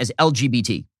 identified as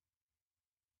LGBT.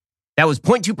 That was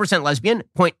 0.2% lesbian,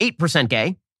 0.8%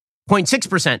 gay,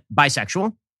 0.6%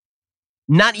 bisexual,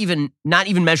 not even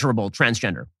measurable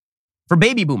transgender. For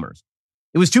baby boomers,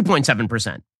 it was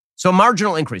 2.7%. So a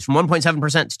marginal increase from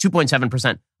 1.7% to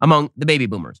 2.7% among the baby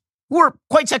boomers, who were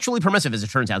quite sexually permissive, as it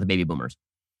turns out, the baby boomers.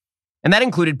 And that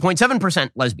included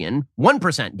 0.7% lesbian,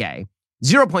 1% gay,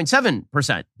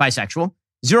 0.7% bisexual,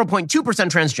 0.2%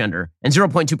 transgender, and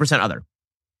 0.2% other.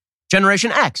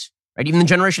 Generation X, right? Even the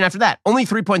generation after that, only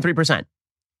 3.3%.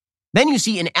 Then you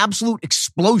see an absolute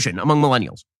explosion among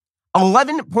millennials,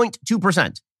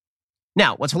 11.2%.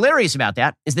 Now, what's hilarious about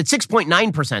that is that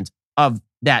 6.9% of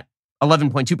that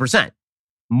 11.2%,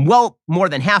 well, more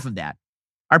than half of that,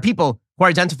 are people who are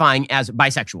identifying as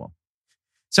bisexual.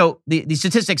 So the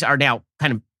statistics are now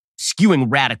kind of skewing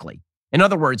radically. In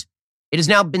other words, it has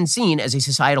now been seen as a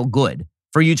societal good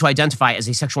for you to identify as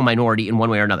a sexual minority in one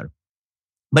way or another.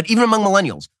 But even among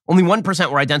millennials, only 1%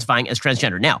 were identifying as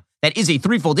transgender. Now, that is a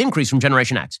threefold increase from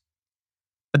Generation X.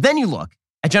 But then you look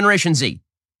at Generation Z.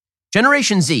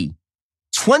 Generation Z,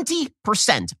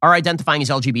 20% are identifying as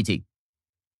LGBT.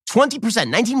 20%,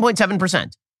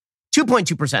 19.7%.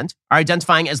 2.2% are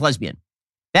identifying as lesbian.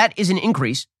 That is an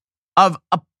increase of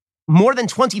more than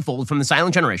 20-fold from the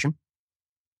silent generation.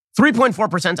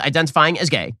 3.4% identifying as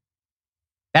gay.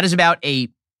 That is about a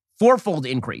 4-fold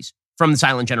increase from the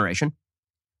silent generation.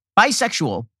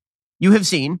 Bisexual, you have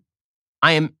seen,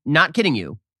 I am not kidding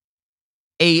you,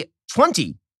 a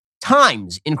 20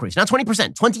 times increase, not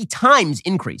 20%, 20 times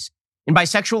increase in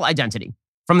bisexual identity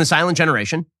from the silent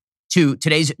generation to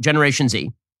today's Generation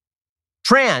Z.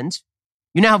 Trans,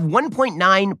 you now have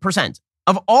 1.9%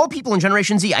 of all people in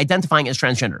Generation Z identifying as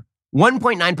transgender.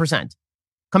 1.9%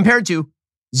 compared to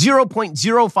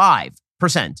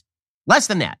 0.05%. Less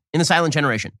than that in the silent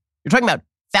generation. You're talking about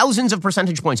thousands of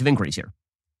percentage points of increase here.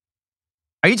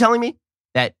 Are you telling me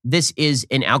that this is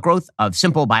an outgrowth of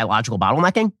simple biological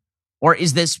bottlenecking? Or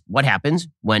is this what happens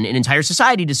when an entire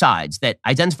society decides that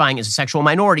identifying as a sexual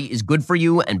minority is good for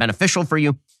you and beneficial for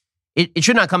you? It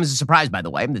should not come as a surprise, by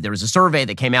the way, that there was a survey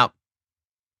that came out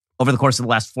over the course of the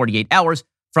last 48 hours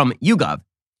from YouGov,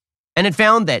 and it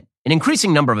found that an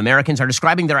increasing number of Americans are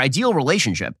describing their ideal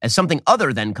relationship as something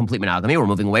other than complete monogamy. We're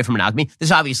moving away from monogamy.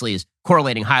 This obviously is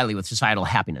correlating highly with societal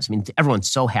happiness. I mean, everyone's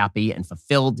so happy and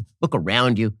fulfilled. Look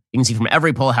around you. You can see from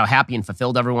every poll how happy and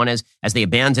fulfilled everyone is as they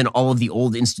abandon all of the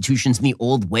old institutions and the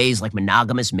old ways like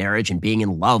monogamous marriage and being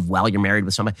in love while you're married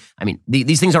with somebody. I mean,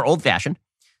 these things are old-fashioned.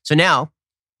 So now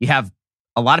you have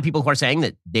a lot of people who are saying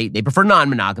that they prefer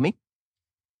non-monogamy.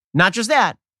 Not just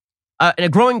that. And a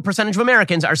growing percentage of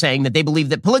Americans are saying that they believe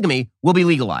that polygamy will be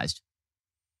legalized.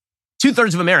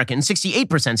 2/3 of Americans,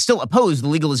 68%, still oppose the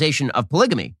legalization of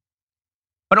polygamy.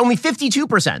 But only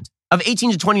 52% of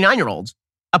 18 to 29-year-olds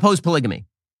oppose polygamy.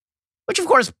 Which, of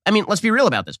course, I mean, let's be real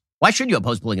about this. Why should you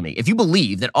oppose polygamy? If you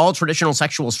believe that all traditional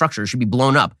sexual structures should be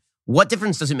blown up, what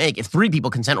difference does it make if 3 people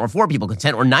consent or 4 people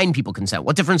consent or 9 people consent?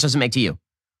 What difference does it make to you?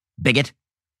 Bigot.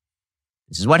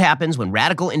 This is what happens when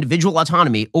radical individual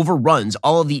autonomy overruns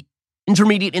all of the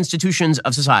intermediate institutions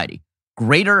of society.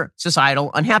 Greater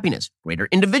societal unhappiness, greater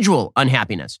individual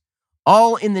unhappiness,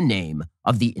 all in the name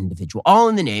of the individual, all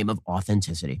in the name of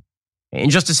authenticity. In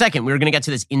just a second, we're going to get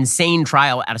to this insane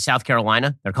trial out of South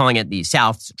Carolina. They're calling it the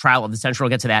South's trial of the century. We'll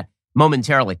get to that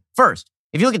momentarily. First,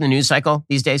 if you look at the news cycle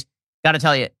these days, got to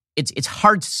tell you, it's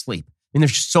hard to sleep. I mean,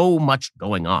 there's so much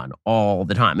going on all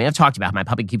the time. I mean, I've talked about how my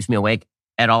puppy keeps me awake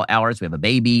at all hours. We have a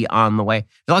baby on the way. There's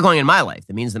a lot going on in my life.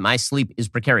 That means that my sleep is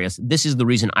precarious. This is the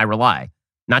reason I rely,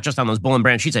 not just on those Bull and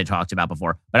Brand sheets I talked about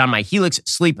before, but on my Helix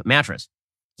Sleep mattress.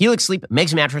 Helix Sleep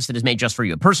makes a mattress that is made just for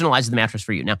you. It personalizes the mattress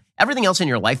for you. Now, everything else in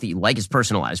your life that you like is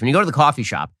personalized. When you go to the coffee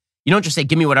shop, You don't just say,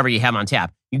 give me whatever you have on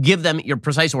tap. You give them your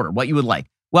precise order, what you would like.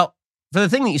 Well, for the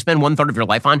thing that you spend 1/3 of your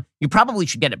life on, you probably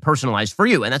should get it personalized for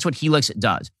you, and that's what Helix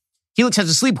does. Helix has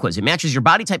a sleep quiz. It matches your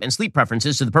body type and sleep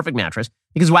preferences to the perfect mattress,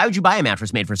 because why would you buy a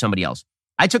mattress made for somebody else?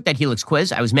 I took that Helix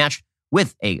quiz. I was matched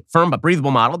with a firm but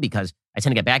breathable model because I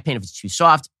tend to get back pain if it's too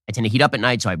soft. I tend to heat up at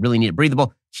night, so I really need it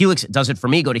breathable. Helix does it for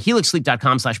me. Go to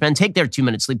helixsleep.com/Ben. Take their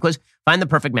 2-minute sleep quiz. Find the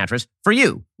perfect mattress for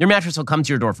you. Your mattress will come to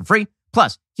your door for free.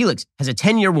 Plus, Helix has a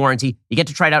 10-year warranty. You get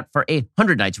to try it out for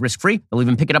 100 nights risk-free. They'll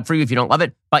even pick it up for you if you don't love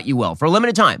it, but you will. For a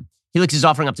limited time, Helix is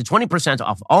offering up to 20%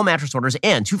 off all mattress orders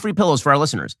and 2 free pillows for our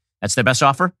listeners. That's their best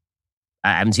offer.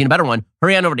 I haven't seen a better one.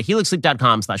 Hurry on over to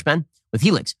helixsleep.com/Ben. With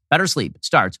Helix, better sleep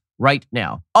starts right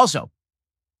now. Also,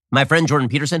 my friend Jordan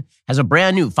Peterson has a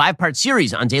brand new 5-part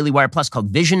series on Daily Wire Plus called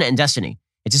Vision and Destiny.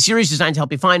 It's a series designed to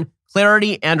help you find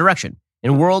clarity and direction. In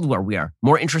a world where we are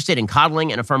more interested in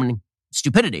coddling and affirming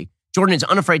stupidity, Jordan is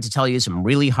unafraid to tell you some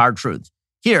really hard truths.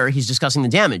 Here, he's discussing the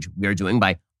damage we are doing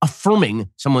by affirming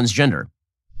someone's gender.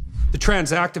 The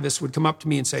trans activists would come up to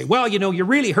me and say, well, you're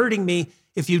really hurting me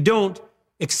if you don't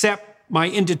accept my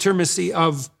indeterminacy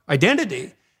of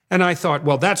identity. And I thought,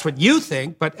 well, that's what you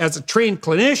think, but as a trained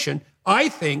clinician, I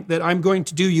think that I'm going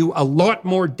to do you a lot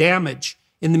more damage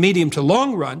in the medium to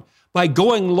long run by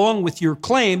going along with your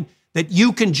claim that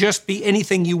you can just be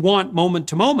anything you want moment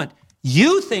to moment.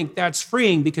 You think that's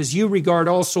freeing because you regard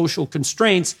all social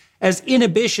constraints as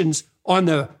inhibitions on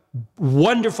the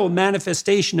wonderful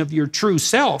manifestation of your true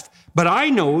self. But I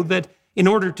know that in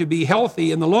order to be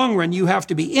healthy in the long run, you have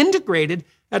to be integrated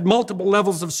at multiple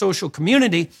levels of social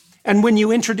community. And when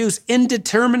you introduce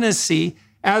indeterminacy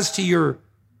as to your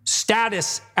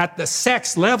status at the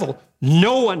sex level,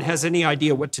 no one has any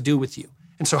idea what to do with you.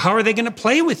 And so how are they going to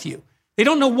play with you? They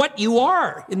don't know what you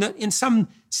are in some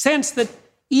sense that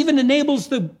even enables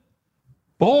the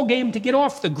ball game to get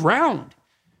off the ground.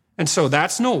 And so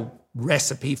that's no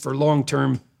recipe for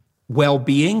long-term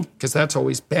well-being, because that's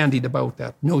always bandied about,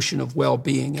 that notion of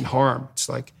well-being and harm. It's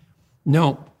like,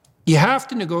 no, you have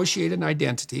to negotiate an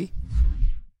identity.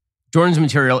 Jordan's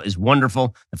material is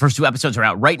wonderful. The first 2 episodes are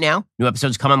out right now. New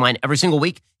episodes come online every single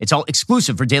week. It's all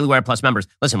exclusive for Daily Wire Plus members.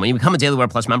 Listen, when you become a Daily Wire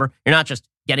Plus member, you're not just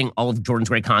getting all of Jordan's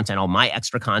great content, all my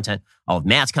extra content, all of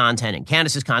Matt's content and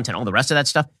Candace's content, all the rest of that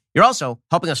stuff. You're also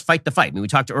helping us fight the fight. I mean, we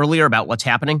talked earlier about what's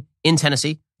happening in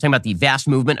Tennessee, talking about the vast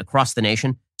movement across the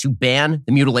nation to ban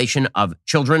the mutilation of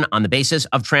children on the basis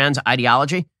of trans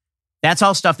ideology. That's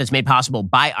all stuff that's made possible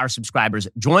by our subscribers.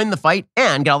 Join the fight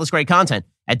and get all this great content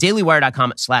at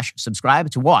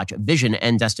dailywire.com/subscribe to watch Vision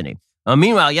and Destiny.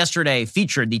 Meanwhile, yesterday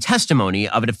featured the testimony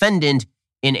of a defendant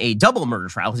in a double murder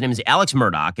trial. His name is Alex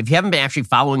Murdaugh. If you haven't been actually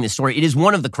following this story, it is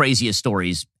one of the craziest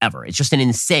stories ever. It's just an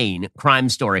insane crime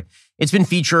story. It's been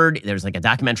featured. There's like a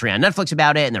documentary on Netflix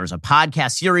about it, and there was a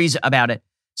podcast series about it.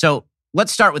 So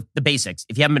let's start with the basics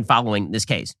if you haven't been following this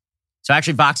case. So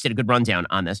actually, Vox did a good rundown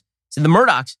on this. So the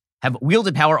Murdaughs have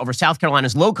wielded power over South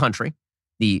Carolina's Low Country,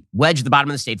 the wedge at the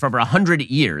bottom of the state, for over 100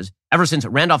 years, ever since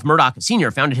Randolph Murdaugh Sr.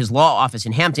 founded his law office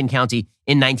in Hampton County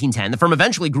in 1910. The firm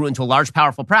eventually grew into a large,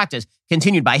 powerful practice,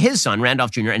 continued by his son, Randolph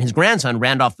Jr., and his grandson,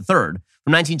 Randolph III.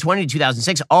 From 1920 to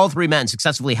 2006, all 3 men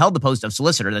successfully held the post of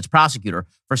solicitor, that's prosecutor,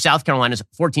 for South Carolina's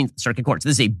 14th Circuit Court. So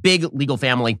this is a big legal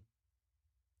family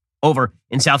over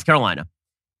in South Carolina.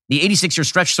 The 86-year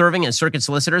stretch serving as circuit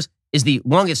solicitors is the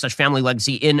longest such family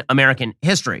legacy in American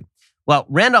history. Well,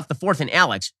 Randolph IV and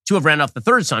Alex, 2 of Randolph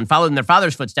III's sons, followed in their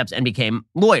father's footsteps and became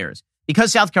lawyers.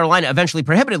 Because South Carolina eventually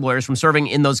prohibited lawyers from serving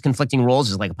in those conflicting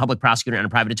roles as like a public prosecutor and a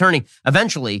private attorney,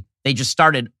 eventually they just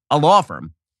started a law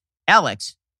firm.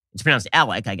 Alex, it's pronounced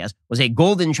Alec, I guess, was a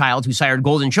golden child who sired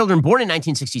golden children, born in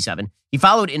 1967. He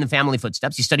followed in the family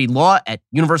footsteps. He studied law at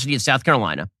University of South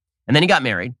Carolina. And then he got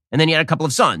married. And then he had a couple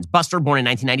of sons, Buster, born in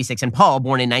 1996, and Paul,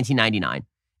 born in 1999.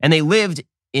 And they lived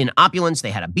in opulence.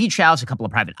 They had a beach house, a couple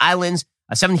of private islands,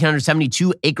 a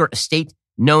 1,772-acre estate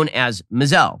known as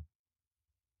Mizell.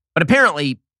 But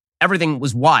apparently, everything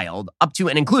was wild, up to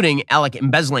and including Alec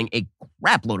embezzling a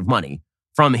crap load of money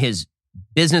from his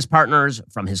business partners,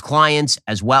 from his clients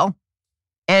as well.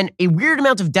 And a weird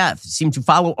amount of death seemed to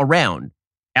follow around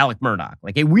Alec Murdaugh,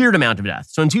 like a weird amount of death.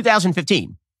 So in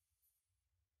 2015,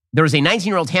 there was a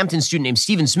 19-year-old Hampton student named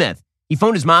Stephen Smith. He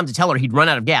phoned his mom to tell her he'd run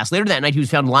out of gas. Later that night, he was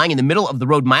found lying in the middle of the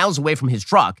road miles away from his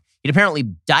truck. He'd apparently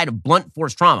died of blunt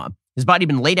force trauma. His body had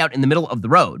been laid out in the middle of the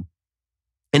road.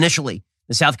 Initially,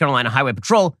 the South Carolina Highway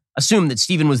Patrol assumed that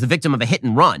Stephen was the victim of a hit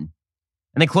and run,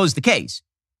 and they closed the case.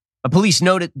 But police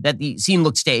noted that the scene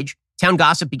looked staged. Town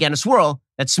gossip began to swirl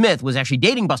that Smith was actually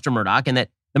dating Buster Murdaugh and that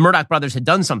the Murdaugh brothers had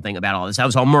done something about all this. That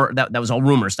was all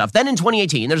rumor stuff. Then in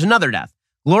 2018, there's another death.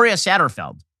 Gloria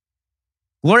Satterfeld.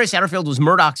 Gloria Satterfield was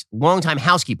Murdoch's longtime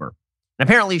housekeeper. And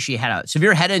apparently she had a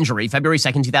severe head injury February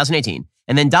 2nd, 2018,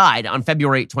 and then died on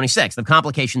February 26th of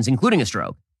complications, including a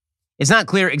stroke. It's not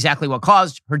clear exactly what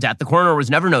caused her death. The coroner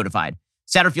was never notified.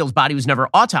 Satterfield's body was never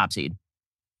autopsied.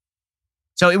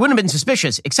 So it wouldn't have been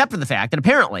suspicious, except for the fact that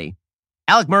apparently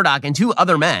Alec Murdoch and two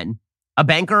other men, a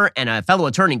banker and a fellow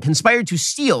attorney, conspired to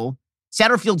steal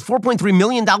Satterfield's $4.3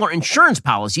 million insurance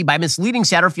policy by misleading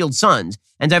Satterfield's sons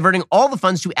and diverting all the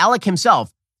funds to Alec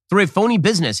himself through a phony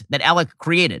business that Alec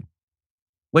created.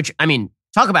 Which, I mean,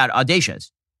 talk about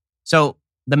audacious. So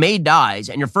the maid dies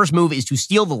and your first move is to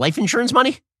steal the life insurance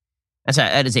money?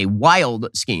 That is a wild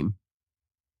scheme.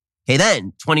 Okay,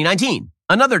 then 2019,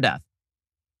 another death.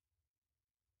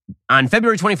 On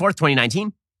February 24th,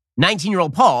 2019,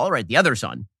 19-year-old Paul, right, the other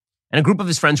son, and a group of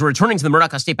his friends were returning to the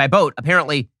Murdoch estate by boat.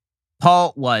 Apparently,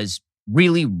 Paul was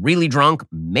really, really drunk,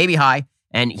 maybe high,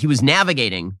 and he was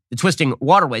navigating the twisting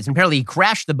waterways. And apparently, he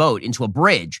crashed the boat into a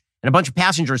bridge, and a bunch of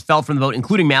passengers fell from the boat,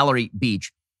 including Mallory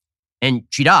Beach, and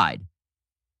she died.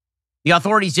 The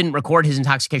authorities didn't record his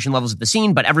intoxication levels at the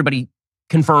scene, but everybody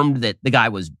confirmed that the guy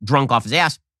was drunk off his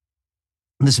ass.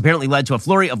 And this apparently led to a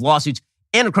flurry of lawsuits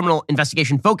and a criminal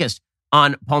investigation focused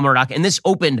on Paul Murdoch. And this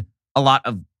opened a lot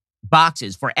of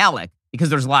boxes for Alec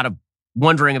because there's a lot of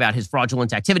wondering about his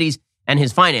fraudulent activities and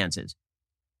his finances.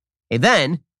 And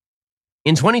then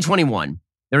in 2021,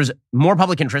 there was more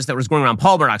public interest that was going around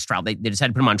Paul Murdoch's trial. They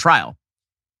decided to put him on trial.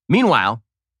 Meanwhile,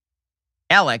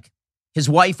 Alec, his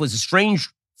wife, was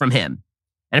estranged from him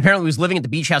and apparently was living at the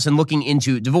beach house and looking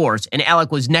into divorce. And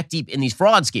Alec was neck deep in these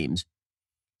fraud schemes.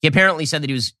 He apparently said that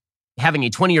he was having a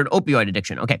 20-year opioid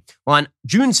addiction. Okay, well, on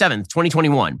June 7th,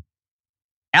 2021,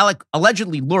 Alec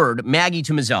allegedly lured Maggie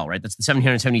to Mizell, right? That's the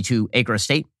 772-acre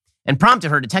estate, and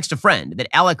prompted her to text a friend that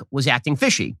Alec was acting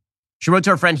fishy. She wrote to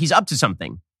her friend, "He's up to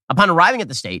something." Upon arriving at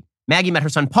the estate, Maggie met her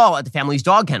son Paul at the family's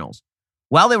dog kennels.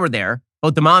 While they were there,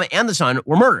 both the mom and the son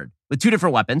were murdered with two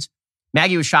different weapons.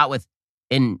 Maggie was shot with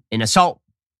an assault,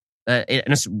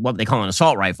 what they call an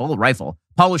assault rifle, a rifle.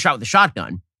 Paul was shot with a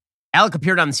shotgun. Alec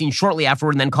appeared on the scene shortly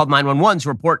afterward and then called 911 to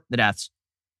report the deaths.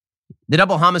 The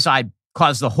double homicide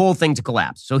caused the whole thing to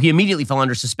collapse. So he immediately fell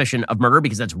under suspicion of murder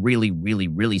because that's really, really,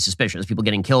 really suspicious. People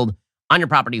getting killed on your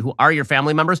property who are your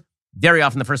family members. Very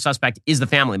often the first suspect is the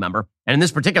family member. And in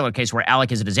this particular case where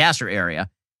Alec is a disaster area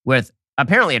with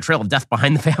apparently a trail of death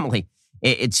behind the family,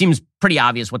 it seems pretty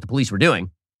obvious what the police were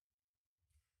doing.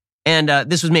 And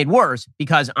this was made worse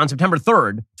because on September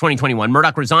 3rd, 2021,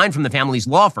 Murdoch resigned from the family's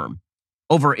law firm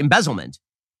over embezzlement.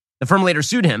 The firm later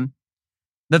sued him.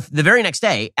 The very next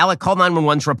day, Alec called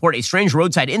 911 to report a strange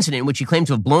roadside incident in which he claimed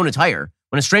to have blown a tire.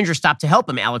 When a stranger stopped to help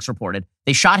him, Alex reported,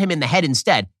 they shot him in the head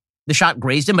instead. The shot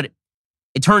grazed him, but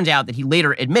it turns out that he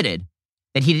later admitted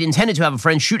that he had intended to have a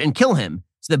friend shoot and kill him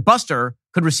so that Buster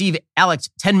could receive Alec's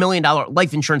 $10 million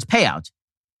life insurance payout.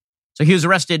 So he was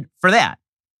arrested for that.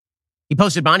 He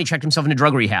posted bond, he checked himself into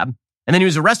drug rehab, and then he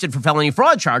was arrested for felony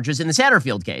fraud charges in the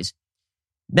Satterfield case.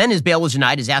 Then his bail was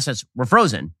denied, his assets were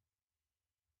frozen.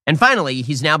 And finally,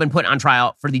 he's now been put on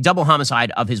trial for the double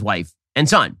homicide of his wife and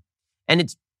son. And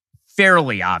it's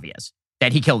fairly obvious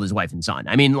that he killed his wife and son.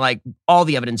 I mean, like, all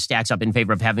the evidence stacks up in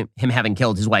favor of him having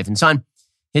killed his wife and son.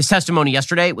 His testimony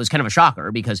yesterday was kind of a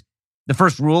shocker because the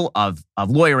first rule of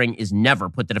lawyering is never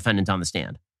put the defendant on the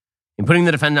stand. And putting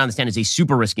the defendant on the stand is a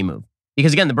super risky move.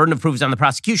 Because again, the burden of proof is on the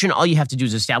prosecution. All you have to do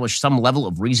is establish some level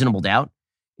of reasonable doubt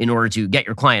in order to get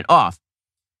your client off.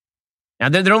 Now,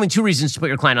 there are only two reasons to put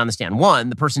your client on the stand. One,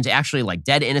 the person's actually like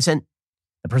dead innocent.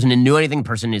 The person didn't do anything. The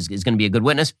person is going to be a good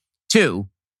witness. Two,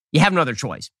 you have no other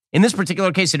choice. In this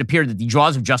particular case, it appeared that the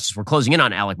jaws of justice were closing in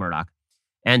on Alec Murdoch.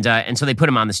 And so they put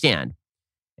him on the stand.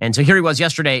 And so here he was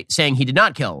yesterday saying he did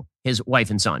not kill his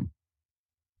wife and son.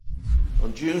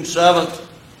 On June 7th,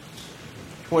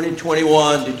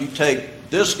 2021, did you take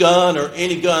this gun or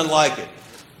any gun like it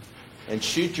and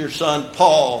shoot your son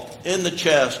Paul in the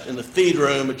chest in the feed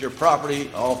room at your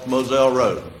property off Moselle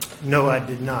Road? No, I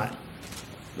did not.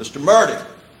 Mr. Murdoch,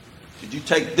 did you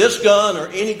take this gun or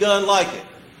any gun like it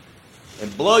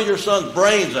and blow your son's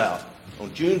brains out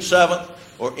on June 7th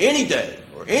or any day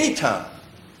or any time?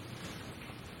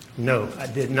 No, I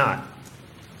did not.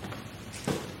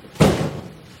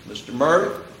 Mr.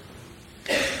 Murdoch,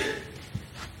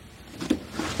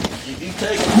 did you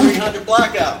take a 300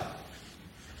 blackout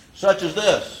such as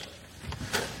this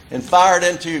and fire it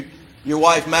into your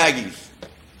wife Maggie's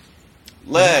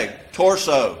leg,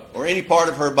 torso, or any part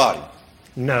of her body?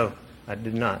 No, I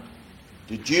did not.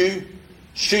 Did you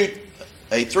shoot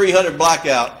a 300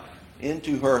 blackout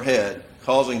into her head,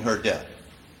 causing her death?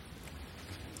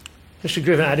 Mr.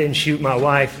 Griffin, I didn't shoot my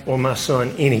wife or my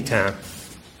son anytime.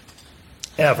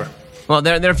 Ever. Well,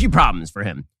 there are a few problems for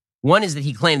him. One is that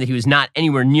he claimed that he was not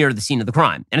anywhere near the scene of the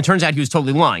crime. And it turns out he was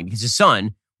totally lying because his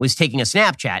son was taking a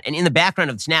Snapchat. And in the background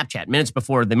of the Snapchat, minutes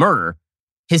before the murder,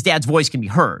 his dad's voice can be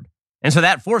heard. And so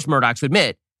that forced Murdoch to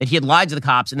admit that he had lied to the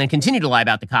cops and then continued to lie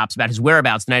about the cops about his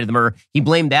whereabouts the night of the murder. He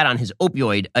blamed that on his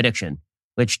opioid addiction,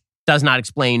 which does not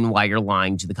explain why you're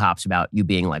lying to the cops about you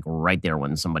being like right there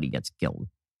when somebody gets killed.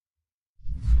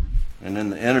 And in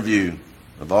the interview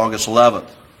of August 11th,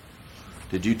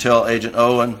 did you tell Agent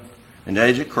Owen and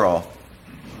Agent Croft,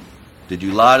 did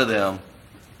you lie to them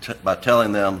by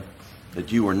telling them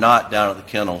that you were not down at the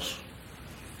kennels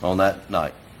on that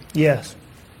night? Yes.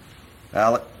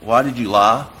 Alec, why did you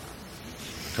lie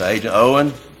to Agent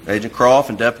Owen, Agent Croft,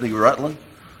 and Deputy Rutland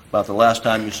about the last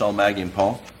time you saw Maggie and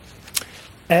Paul?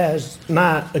 As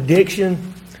my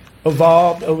addiction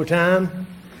evolved over time,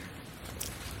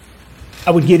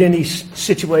 I would get in these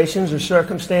situations or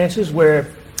circumstances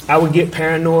where I would get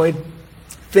paranoid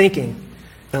thinking.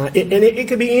 It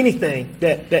could be anything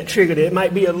that triggered it. It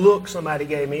might be a look somebody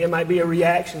gave me. It might be a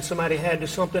reaction somebody had to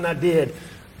something I did.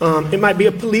 It might be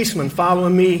a policeman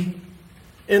following me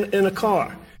in a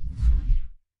car.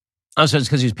 Oh, so it's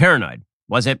because he was paranoid,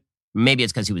 was it? Maybe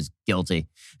it's because he was guilty.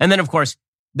 And then, of course,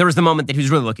 there was the moment that he was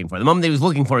really looking for. The moment that he was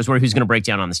looking for is where he was going to break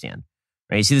down on the stand.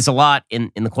 Right? You see this a lot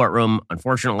in the courtroom,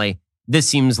 unfortunately. This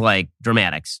seems like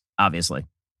dramatics, obviously.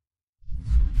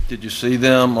 Did you see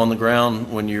them on the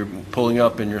ground when you're pulling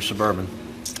up in your Suburban?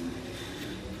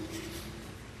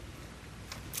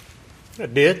 I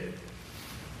did.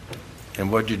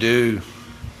 And what'd you do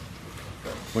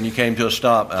when you came to a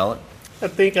stop, Alec? I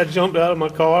think I jumped out of my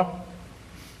car.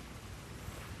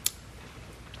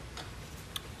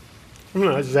 I'm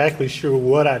not exactly sure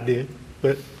what I did,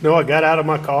 but no, I got out of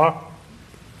my car.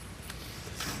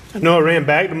 I know I ran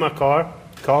back to my car,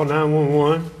 called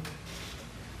 911.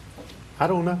 I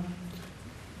don't know.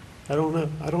 I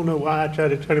don't know why I tried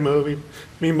to turn him over.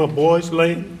 Me and my boys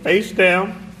laying face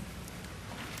down.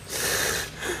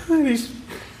 And he's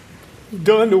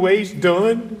done the way he's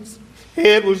done. His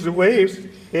head was the way his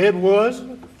head was.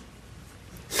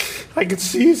 I could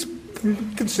see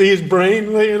his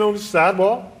brain laying on the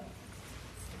sidewalk.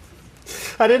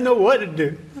 I didn't know what to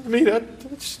do. I mean, I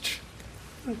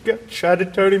tried to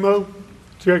turn him over.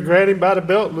 So I grabbed him by the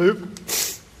belt loop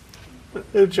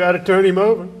and tried to turn him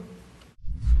over.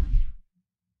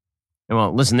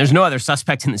 Well, listen, there's no other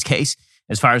suspect in this case,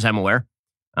 as far as I'm aware.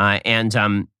 And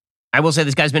I will say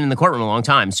this guy's been in the courtroom a long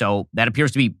time, so that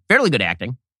appears to be fairly good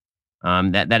acting.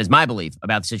 That is my belief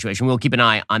about the situation. We'll keep an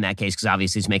eye on that case because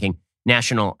obviously it's making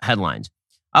national headlines.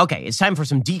 Okay, it's time for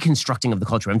some deconstructing of the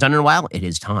culture. I haven't done it in a while. It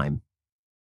is time.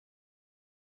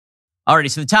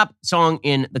 Alrighty, so the top song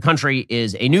in the country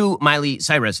is a new Miley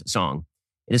Cyrus song.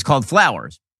 It is called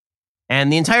Flowers.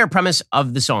 And the entire premise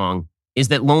of the song is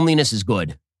that loneliness is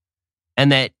good.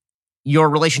 And that your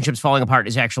relationships falling apart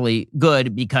is actually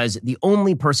good because the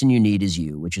only person you need is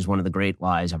you, which is one of the great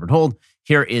lies ever told.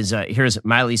 Here's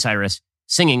Miley Cyrus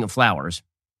singing Flowers.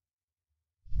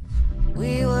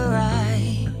 We were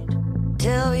right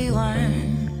till we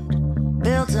weren't.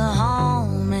 Built a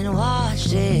home and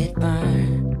watched it burn.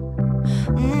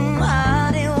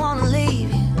 I didn't want to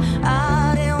leave you.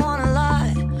 I didn't want to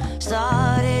lie.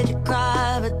 Started to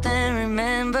cry, but then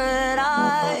remembered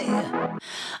I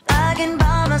can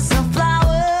buy myself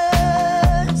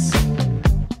flowers.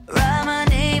 Write my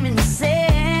name in the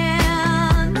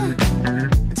sand.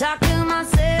 Talk to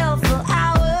myself for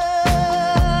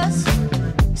hours.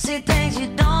 See things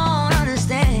you don't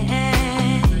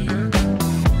understand.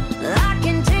 I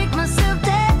can take myself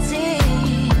dancing.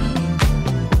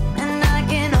 And I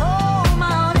can hold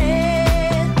my own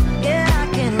head. Yeah, I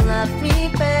can love me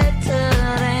better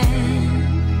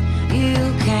than you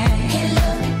can. Can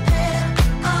love me better.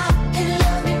 I can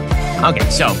love me better. Okay,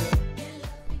 so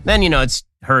then, it's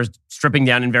her stripping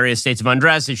down in various states of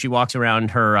undress as she walks around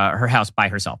her house by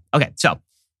herself. Okay, so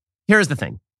here's the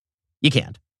thing. You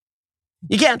can't.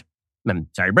 I'm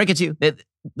sorry to break it to you.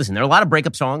 Listen, there are a lot of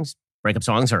breakup songs. Breakup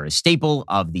songs are a staple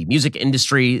of the music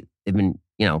industry. They've been,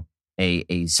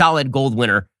 a solid gold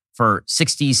winner for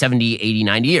 60, 70, 80,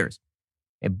 90 years.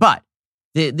 But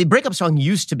the breakup song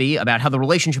used to be about how the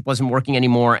relationship wasn't working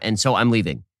anymore, and so I'm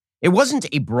leaving. It wasn't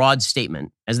a broad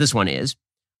statement, as this one is,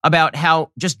 about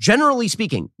how, just generally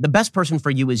speaking, the best person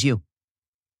for you is you.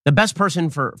 The best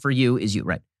person for you is you,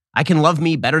 right? I can love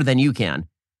me better than you can.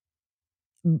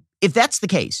 If that's the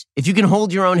case, if you can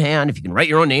hold your own hand, if you can write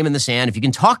your own name in the sand, if you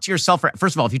can talk to yourself,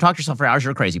 first of all, if you talk to yourself for hours,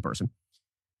 you're a crazy person.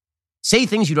 Say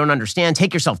things you don't understand,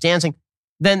 take yourself dancing,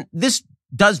 then this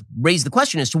does raise the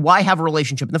question as to why have a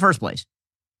relationship in the first place.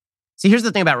 See, here's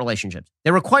the thing about relationships.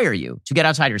 They require you to get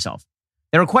outside yourself.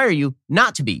 They require you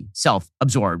not to be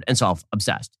self-absorbed and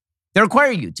self-obsessed. They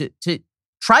require you to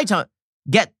try to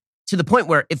get to the point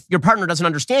where if your partner doesn't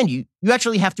understand you, you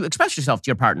actually have to express yourself to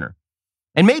your partner.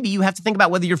 And maybe you have to think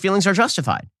about whether your feelings are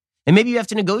justified. And maybe you have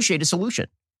to negotiate a solution.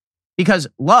 Because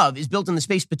love is built in the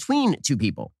space between two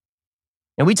people.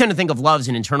 And we tend to think of love as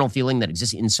an internal feeling that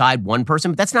exists inside one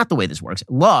person, but that's not the way this works.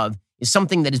 Love is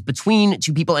something that is between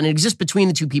two people, and it exists between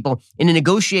the two people in a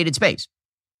negotiated space.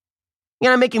 You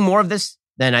know, I'm making more of this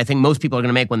than I think most people are going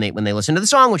to make when they listen to the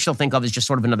song, which they'll think of as just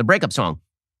sort of another breakup song.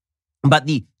 But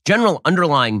the general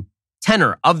underlying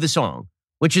tenor of the song,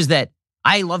 which is that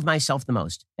I love myself the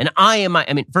most. And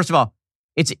first of all,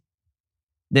 it's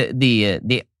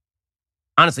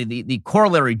honestly, the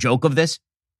corollary joke of this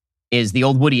is the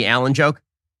old Woody Allen joke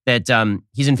that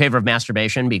he's in favor of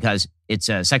masturbation because it's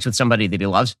sex with somebody that he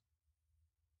loves.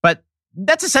 But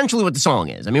that's essentially what the song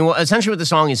is. Essentially what the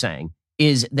song is saying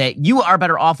is that you are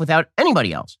better off without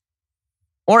anybody else.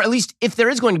 Or at least if there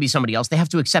is going to be somebody else, they have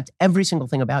to accept every single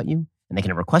thing about you, and they can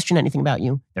never question anything about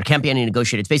you. There can't be any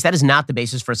negotiated space. That is not the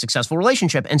basis for a successful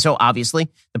relationship. And so obviously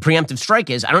the preemptive strike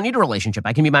is, I don't need a relationship.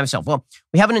 I can be by myself. Well,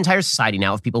 we have an entire society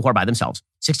now of people who are by themselves.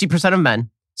 60% of men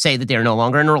say that they are no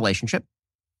longer in a relationship.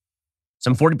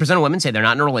 Some 40% of women say they're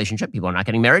not in a relationship. People are not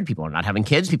getting married. People are not having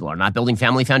kids. People are not building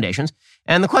family foundations.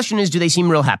 And the question is, do they seem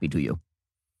real happy to you?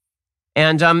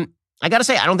 And I got to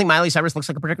say, I don't think Miley Cyrus looks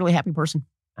like a particularly happy person.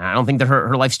 I don't think that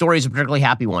her life story is a particularly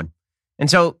happy one. And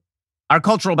so our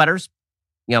cultural betters,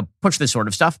 push this sort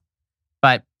of stuff,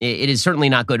 but it is certainly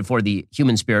not good for the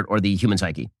human spirit or the human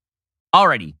psyche.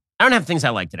 Alrighty, I don't have things I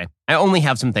like today. I only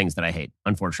have some things that I hate,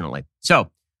 unfortunately. So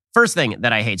first thing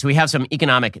that I hate. So we have some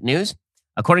economic news.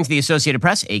 According to the Associated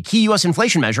Press, a key U.S.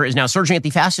 inflation measure is now surging at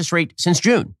the fastest rate since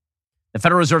June. The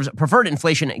Federal Reserve's preferred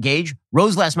inflation gauge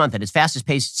rose last month at its fastest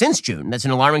pace since June. That's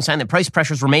an alarming sign that price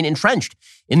pressures remain entrenched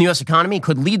in the U.S. economy,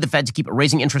 could lead the Fed to keep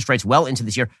raising interest rates well into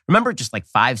this year. Remember just like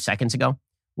 5 seconds ago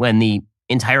when the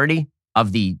entirety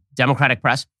of the Democratic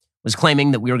press was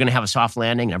claiming that we were going to have a soft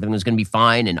landing and everything was going to be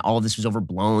fine and all of this was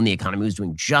overblown. The economy was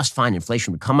doing just fine.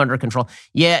 Inflation would come under control.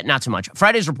 Yeah, not so much.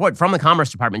 Friday's report from the Commerce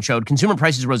Department showed consumer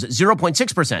prices rose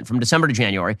 0.6% from December to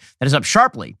January. That is up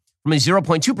sharply from a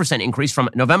 0.2% increase from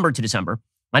November to December.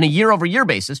 On a year-over-year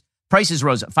basis, prices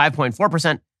rose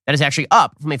 5.4%. That is actually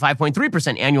up from a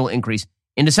 5.3% annual increase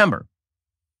in December.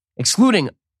 Excluding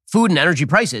food and energy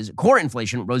prices, core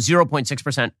inflation rose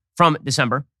 0.6% from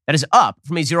December. That is up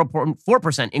from a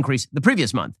 0.4% increase the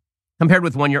previous month. Compared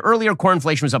with 1 year earlier, core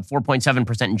inflation was up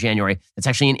 4.7% in January. That's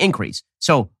actually an increase.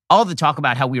 So all of the talk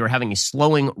about how we were having a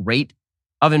slowing rate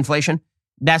of inflation,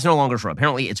 that's no longer true.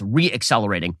 Apparently, it's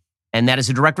re-accelerating. And that is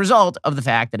a direct result of the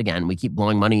fact that, again, we keep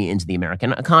blowing money into the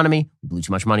American economy. We blew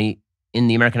too much money in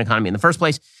the American economy in the first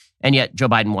place. And yet Joe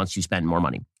Biden wants to spend more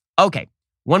money. Okay,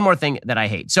 one more thing that I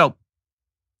hate. So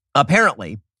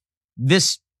apparently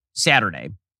this Saturday,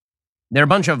 there are a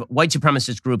bunch of white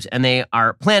supremacist groups and they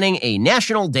are planning a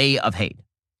national day of hate.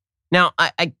 Now,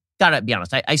 I gotta be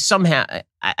honest. I sort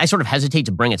of hesitate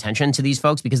to bring attention to these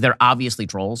folks because they're obviously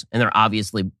trolls and they're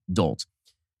obviously dolts.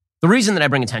 The reason that I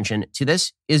bring attention to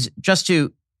this is just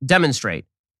to demonstrate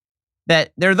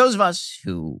that there are those of us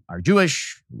who are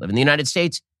Jewish, who live in the United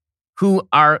States, who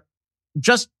are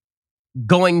just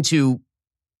going to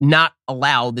not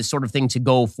allow this sort of thing to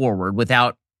go forward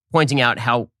without pointing out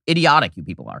how idiotic you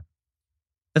people are.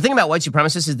 The thing about white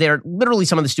supremacists is they're literally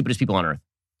some of the stupidest people on earth.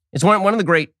 It's one of the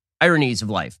great ironies of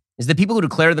life is that people who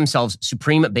declare themselves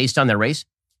supreme based on their race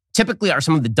typically are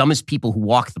some of the dumbest people who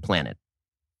walk the planet.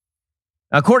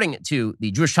 According to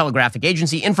the Jewish Telegraphic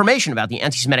Agency, information about the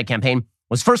anti-Semitic campaign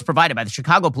was first provided by the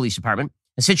Chicago Police Department.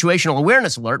 A situational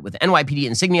awareness alert with NYPD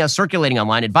insignia circulating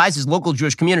online advises local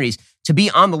Jewish communities to be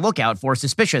on the lookout for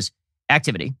suspicious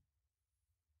activity.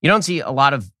 You don't see a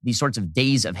lot of these sorts of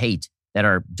days of hate that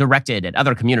are directed at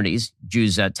other communities.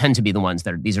 Jews tend to be the ones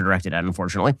that these are directed at,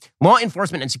 unfortunately. Law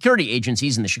enforcement and security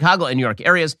agencies in the Chicago and New York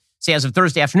areas say as of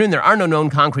Thursday afternoon, there are no known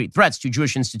concrete threats to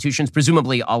Jewish institutions.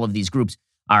 Presumably, all of these groups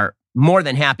are more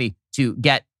than happy to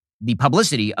get the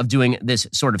publicity of doing this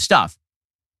sort of stuff.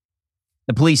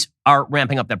 The police are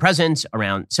ramping up their presence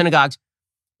around synagogues.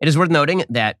 It is worth noting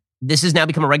that this has now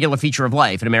become a regular feature of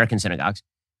life in American synagogues.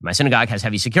 My synagogue has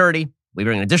heavy security. We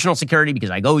bring additional security because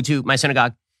I go to my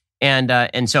synagogue.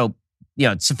 And so,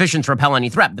 it's sufficient to repel any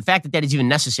threat. The fact that that is even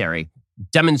necessary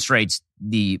demonstrates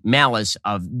the malice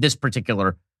of this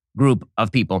particular group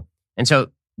of people. And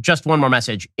so just one more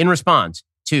message in response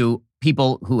to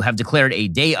people who have declared a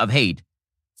day of hate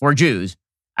for Jews.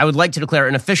 I would like to declare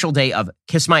an official day of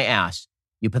kiss my ass,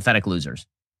 you pathetic losers.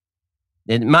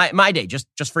 My day, just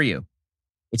for you.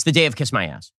 It's the day of kiss my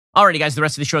ass. Alrighty, guys, the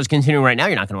rest of the show is continuing right now.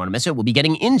 You're not going to want to miss it. We'll be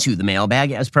getting into the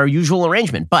mailbag as per our usual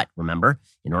arrangement. But remember,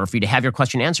 in order for you to have your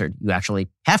question answered, you actually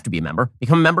have to be a member.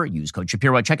 Become a member. Use code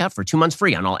Shapiro at checkout for 2 months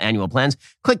free on all annual plans.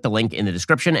 Click the link in the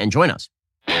description and join us.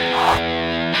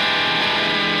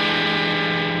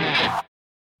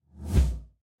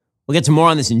 We'll get to more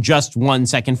on this in just 1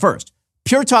 second. First,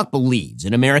 Pure Talk believes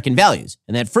in American values,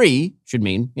 and that free should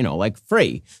mean, like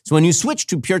free. So when you switch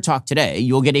to Pure Talk today,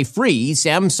 you'll get a free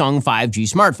Samsung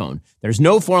 5G smartphone. There's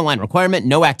no foreign line requirement,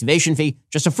 no activation fee,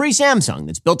 just a free Samsung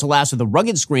that's built to last with a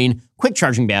rugged screen, quick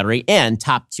charging battery, and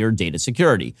top-tier data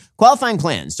security. Qualifying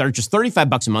plans start at just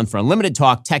 $35 a month for unlimited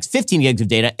talk, text, 15 gigs of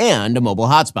data, and a mobile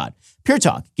hotspot. Pure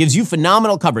Talk gives you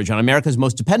phenomenal coverage on America's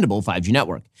most dependable 5G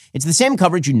network. It's the same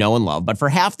coverage you know and love, but for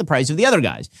half the price of the other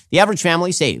guys. The average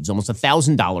family saves almost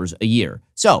 $1,000 a year.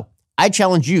 So, I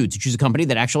challenge you to choose a company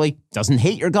that actually doesn't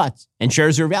hate your guts and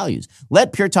shares your values.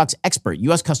 Let Pure Talk's expert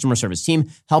U.S. customer service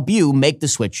team help you make the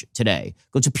switch today.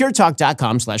 Go to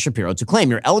puretalk.com/Shapiro to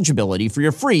claim your eligibility for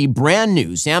your free brand new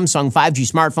Samsung 5G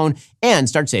smartphone and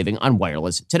start saving on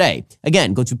wireless today.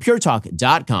 Again, go to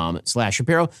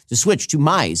puretalk.com/Shapiro to switch to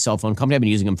my cell phone company. I've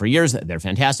been using them for years. They're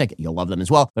fantastic. You'll love them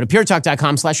as well. Go to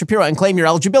puretalk.com/Shapiro and claim your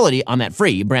eligibility on that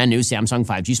free brand new Samsung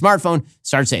 5G smartphone.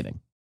 Start saving.